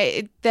interesting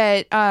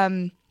that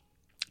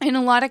in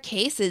a lot of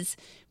cases,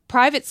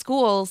 private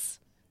schools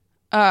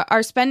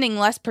are spending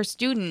less per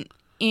student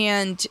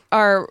and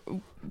are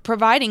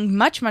providing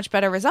much, much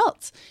better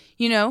results.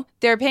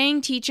 They're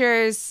paying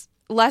teachers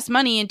less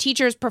money and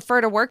teachers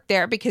prefer to work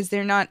there because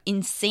they're not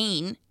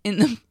insane in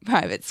the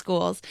private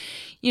schools,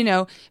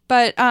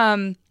 but,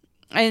 and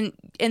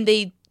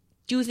they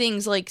do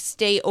things like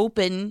stay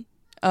open,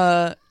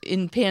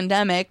 in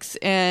pandemics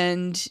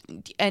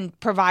and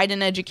provide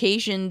an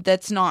education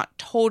that's not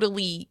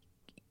totally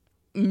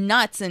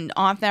nuts and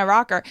off their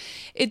rocker.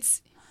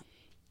 It's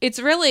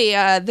really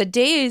the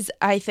days,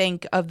 I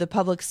think, of the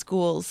public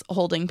schools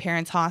holding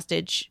parents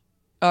hostage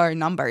are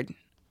numbered.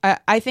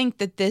 I think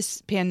that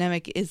this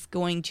pandemic is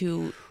going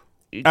to...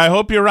 I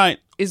hope you're right.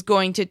 Is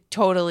going to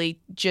totally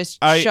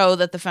just show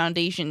that the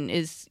foundation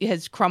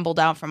has crumbled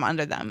out from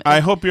under them. I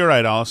hope you're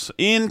right, Alice.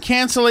 In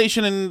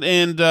cancellation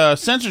and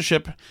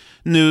censorship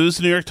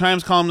news, New York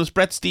Times columnist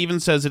Brett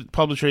Stevens says that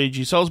publisher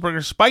A.G.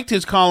 Sulzberger spiked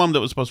his column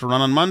that was supposed to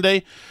run on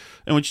Monday,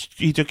 in which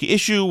he took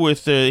issue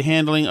with the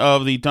handling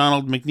of the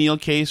Donald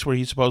McNeil case, where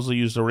he supposedly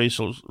used a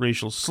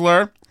racial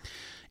slur.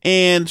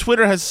 And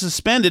Twitter has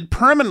suspended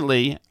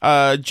permanently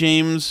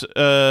James,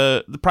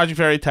 the Project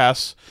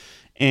Veritas,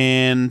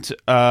 and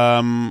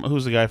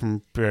who's the guy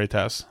from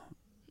Veritas?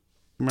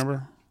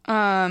 Remember?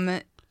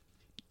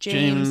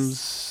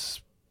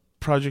 James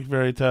Project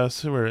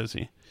Veritas. Where is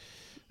he?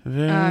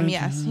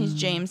 Yes, he's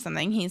James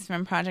something. He's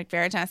from Project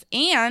Veritas.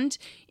 And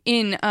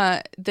in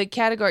the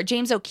category,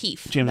 James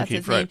O'Keefe. That's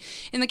his name.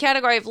 In the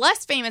category of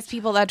less famous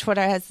people that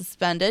Twitter has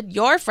suspended,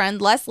 your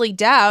friend Leslie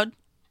Dowd,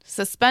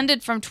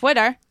 suspended from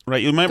Twitter.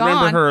 Right, you might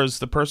remember her as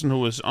the person who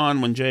was on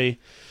when Jay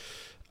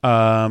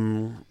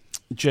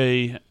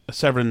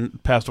Severin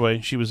passed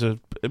away. She was a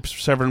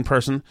Severin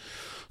person.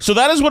 So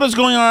that is what is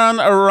going on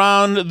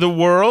around the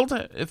world.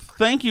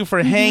 Thank you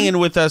for hanging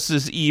with us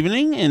this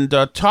evening and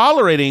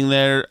tolerating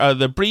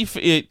the brief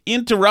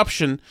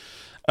interruption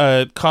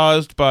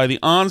caused by the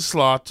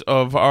onslaught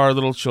of our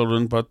little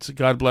children, but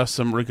God bless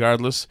them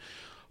regardless.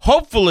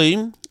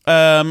 Hopefully,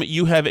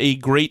 you have a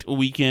great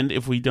weekend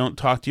if we don't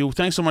talk to you.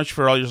 Thanks so much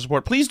for all your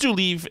support. Please do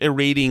leave a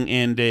rating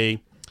and a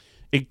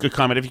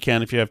comment if you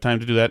can, if you have time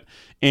to do that.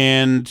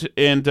 And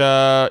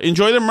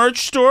enjoy the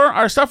merch store.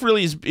 Our stuff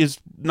really is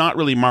not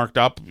really marked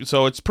up,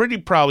 so it's pretty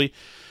probably,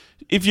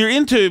 if you're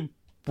into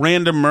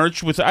random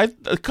merch with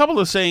a couple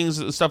of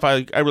sayings, stuff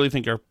I really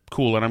think are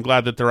cool, and I'm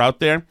glad that they're out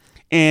there.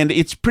 And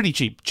it's pretty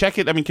cheap. Check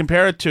it. I mean,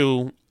 compare it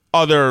to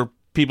other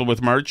people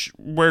with merch.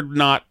 We're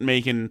not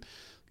making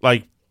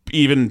like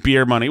even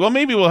beer money. Well,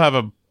 maybe we'll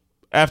have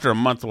after a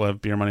month we'll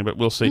have beer money, but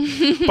we'll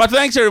see. But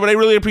thanks everybody. I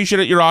really appreciate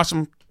it. You're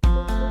awesome.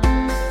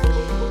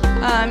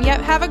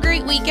 Have a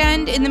great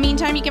weekend. In the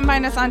meantime, you can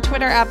find us on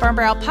Twitter at Burn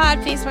Barrel Pod,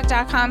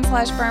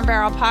 Facebook.com/Burn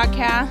Barrel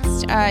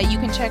Podcast. You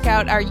can check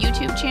out our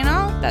YouTube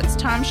channel. That's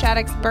Tom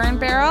Shattuck's Burn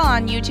Barrel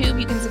on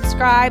YouTube. You can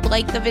subscribe,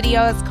 like the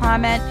videos,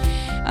 comment,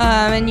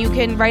 and you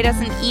can write us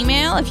an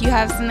email if you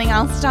have something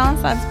else to tell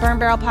us. That's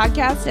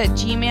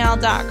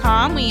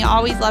burnbarrelpodcast@gmail.com. We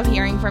always love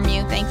hearing from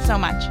you. Thanks so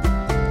much.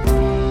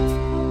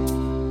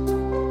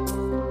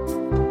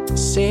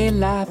 C'est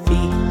la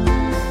vie.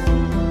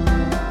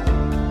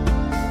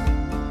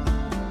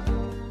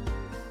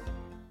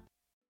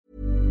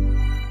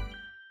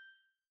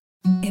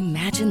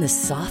 Imagine the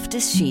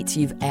softest sheets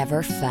you've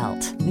ever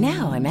felt.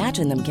 Now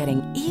imagine them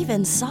getting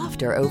even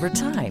softer over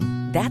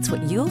time. That's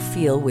what you'll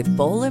feel with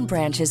Boll &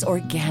 Branch's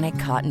organic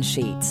cotton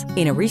sheets.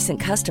 In a recent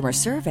customer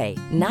survey,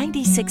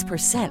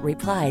 96%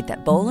 replied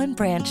that Boll &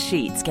 Branch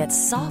sheets get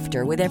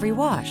softer with every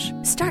wash.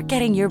 Start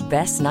getting your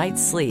best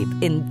night's sleep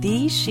in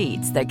these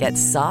sheets that get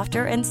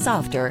softer and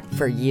softer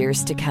for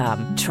years to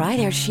come. Try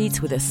their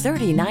sheets with a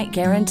 30-night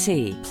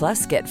guarantee.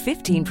 Plus, get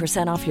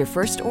 15% off your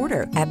first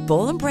order at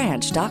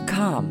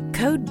bollandbranch.com.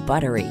 Code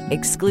BUTTERY.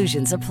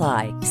 Exclusions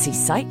apply. See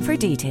site for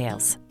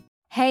details.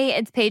 Hey,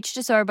 it's Paige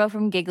DeSorbo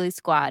from Giggly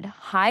Squad.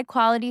 High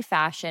quality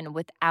fashion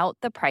without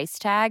the price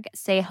tag.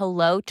 Say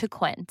hello to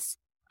Quince.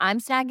 I'm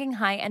snagging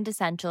high-end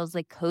essentials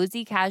like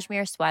cozy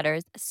cashmere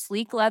sweaters,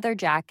 sleek leather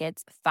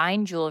jackets,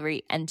 fine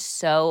jewelry, and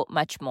so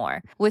much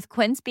more. With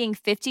Quince being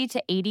 50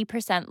 to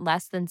 80%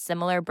 less than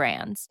similar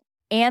brands.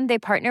 And they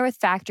partner with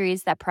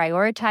factories that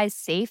prioritize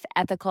safe,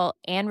 ethical,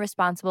 and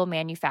responsible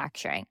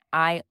manufacturing.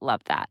 I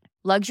love that.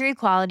 Luxury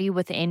quality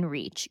within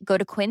reach. Go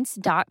to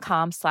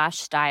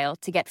quince.com/style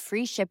to get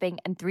free shipping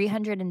and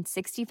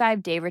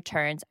 365-day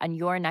returns on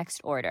your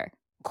next order.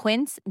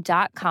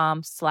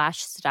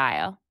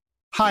 Quince.com/style.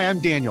 Hi, I'm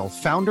Daniel,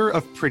 founder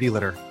of Pretty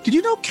Litter. Did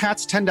you know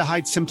cats tend to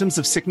hide symptoms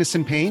of sickness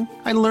and pain?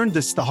 I learned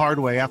this the hard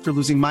way after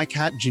losing my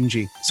cat,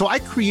 Gingy. So I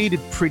created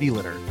Pretty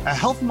Litter, a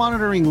health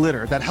monitoring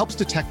litter that helps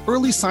detect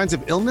early signs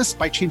of illness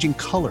by changing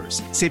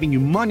colors, saving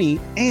you money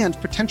and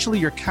potentially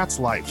your cat's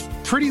life.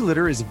 Pretty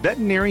Litter is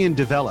veterinarian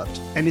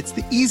developed, and it's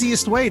the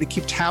easiest way to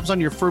keep tabs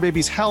on your fur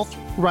baby's health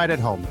right at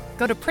home.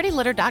 Go to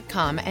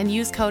prettylitter.com and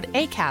use code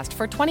ACAST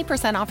for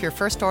 20% off your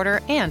first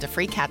order and a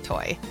free cat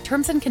toy.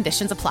 Terms and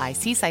conditions apply.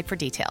 See site for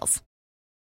details.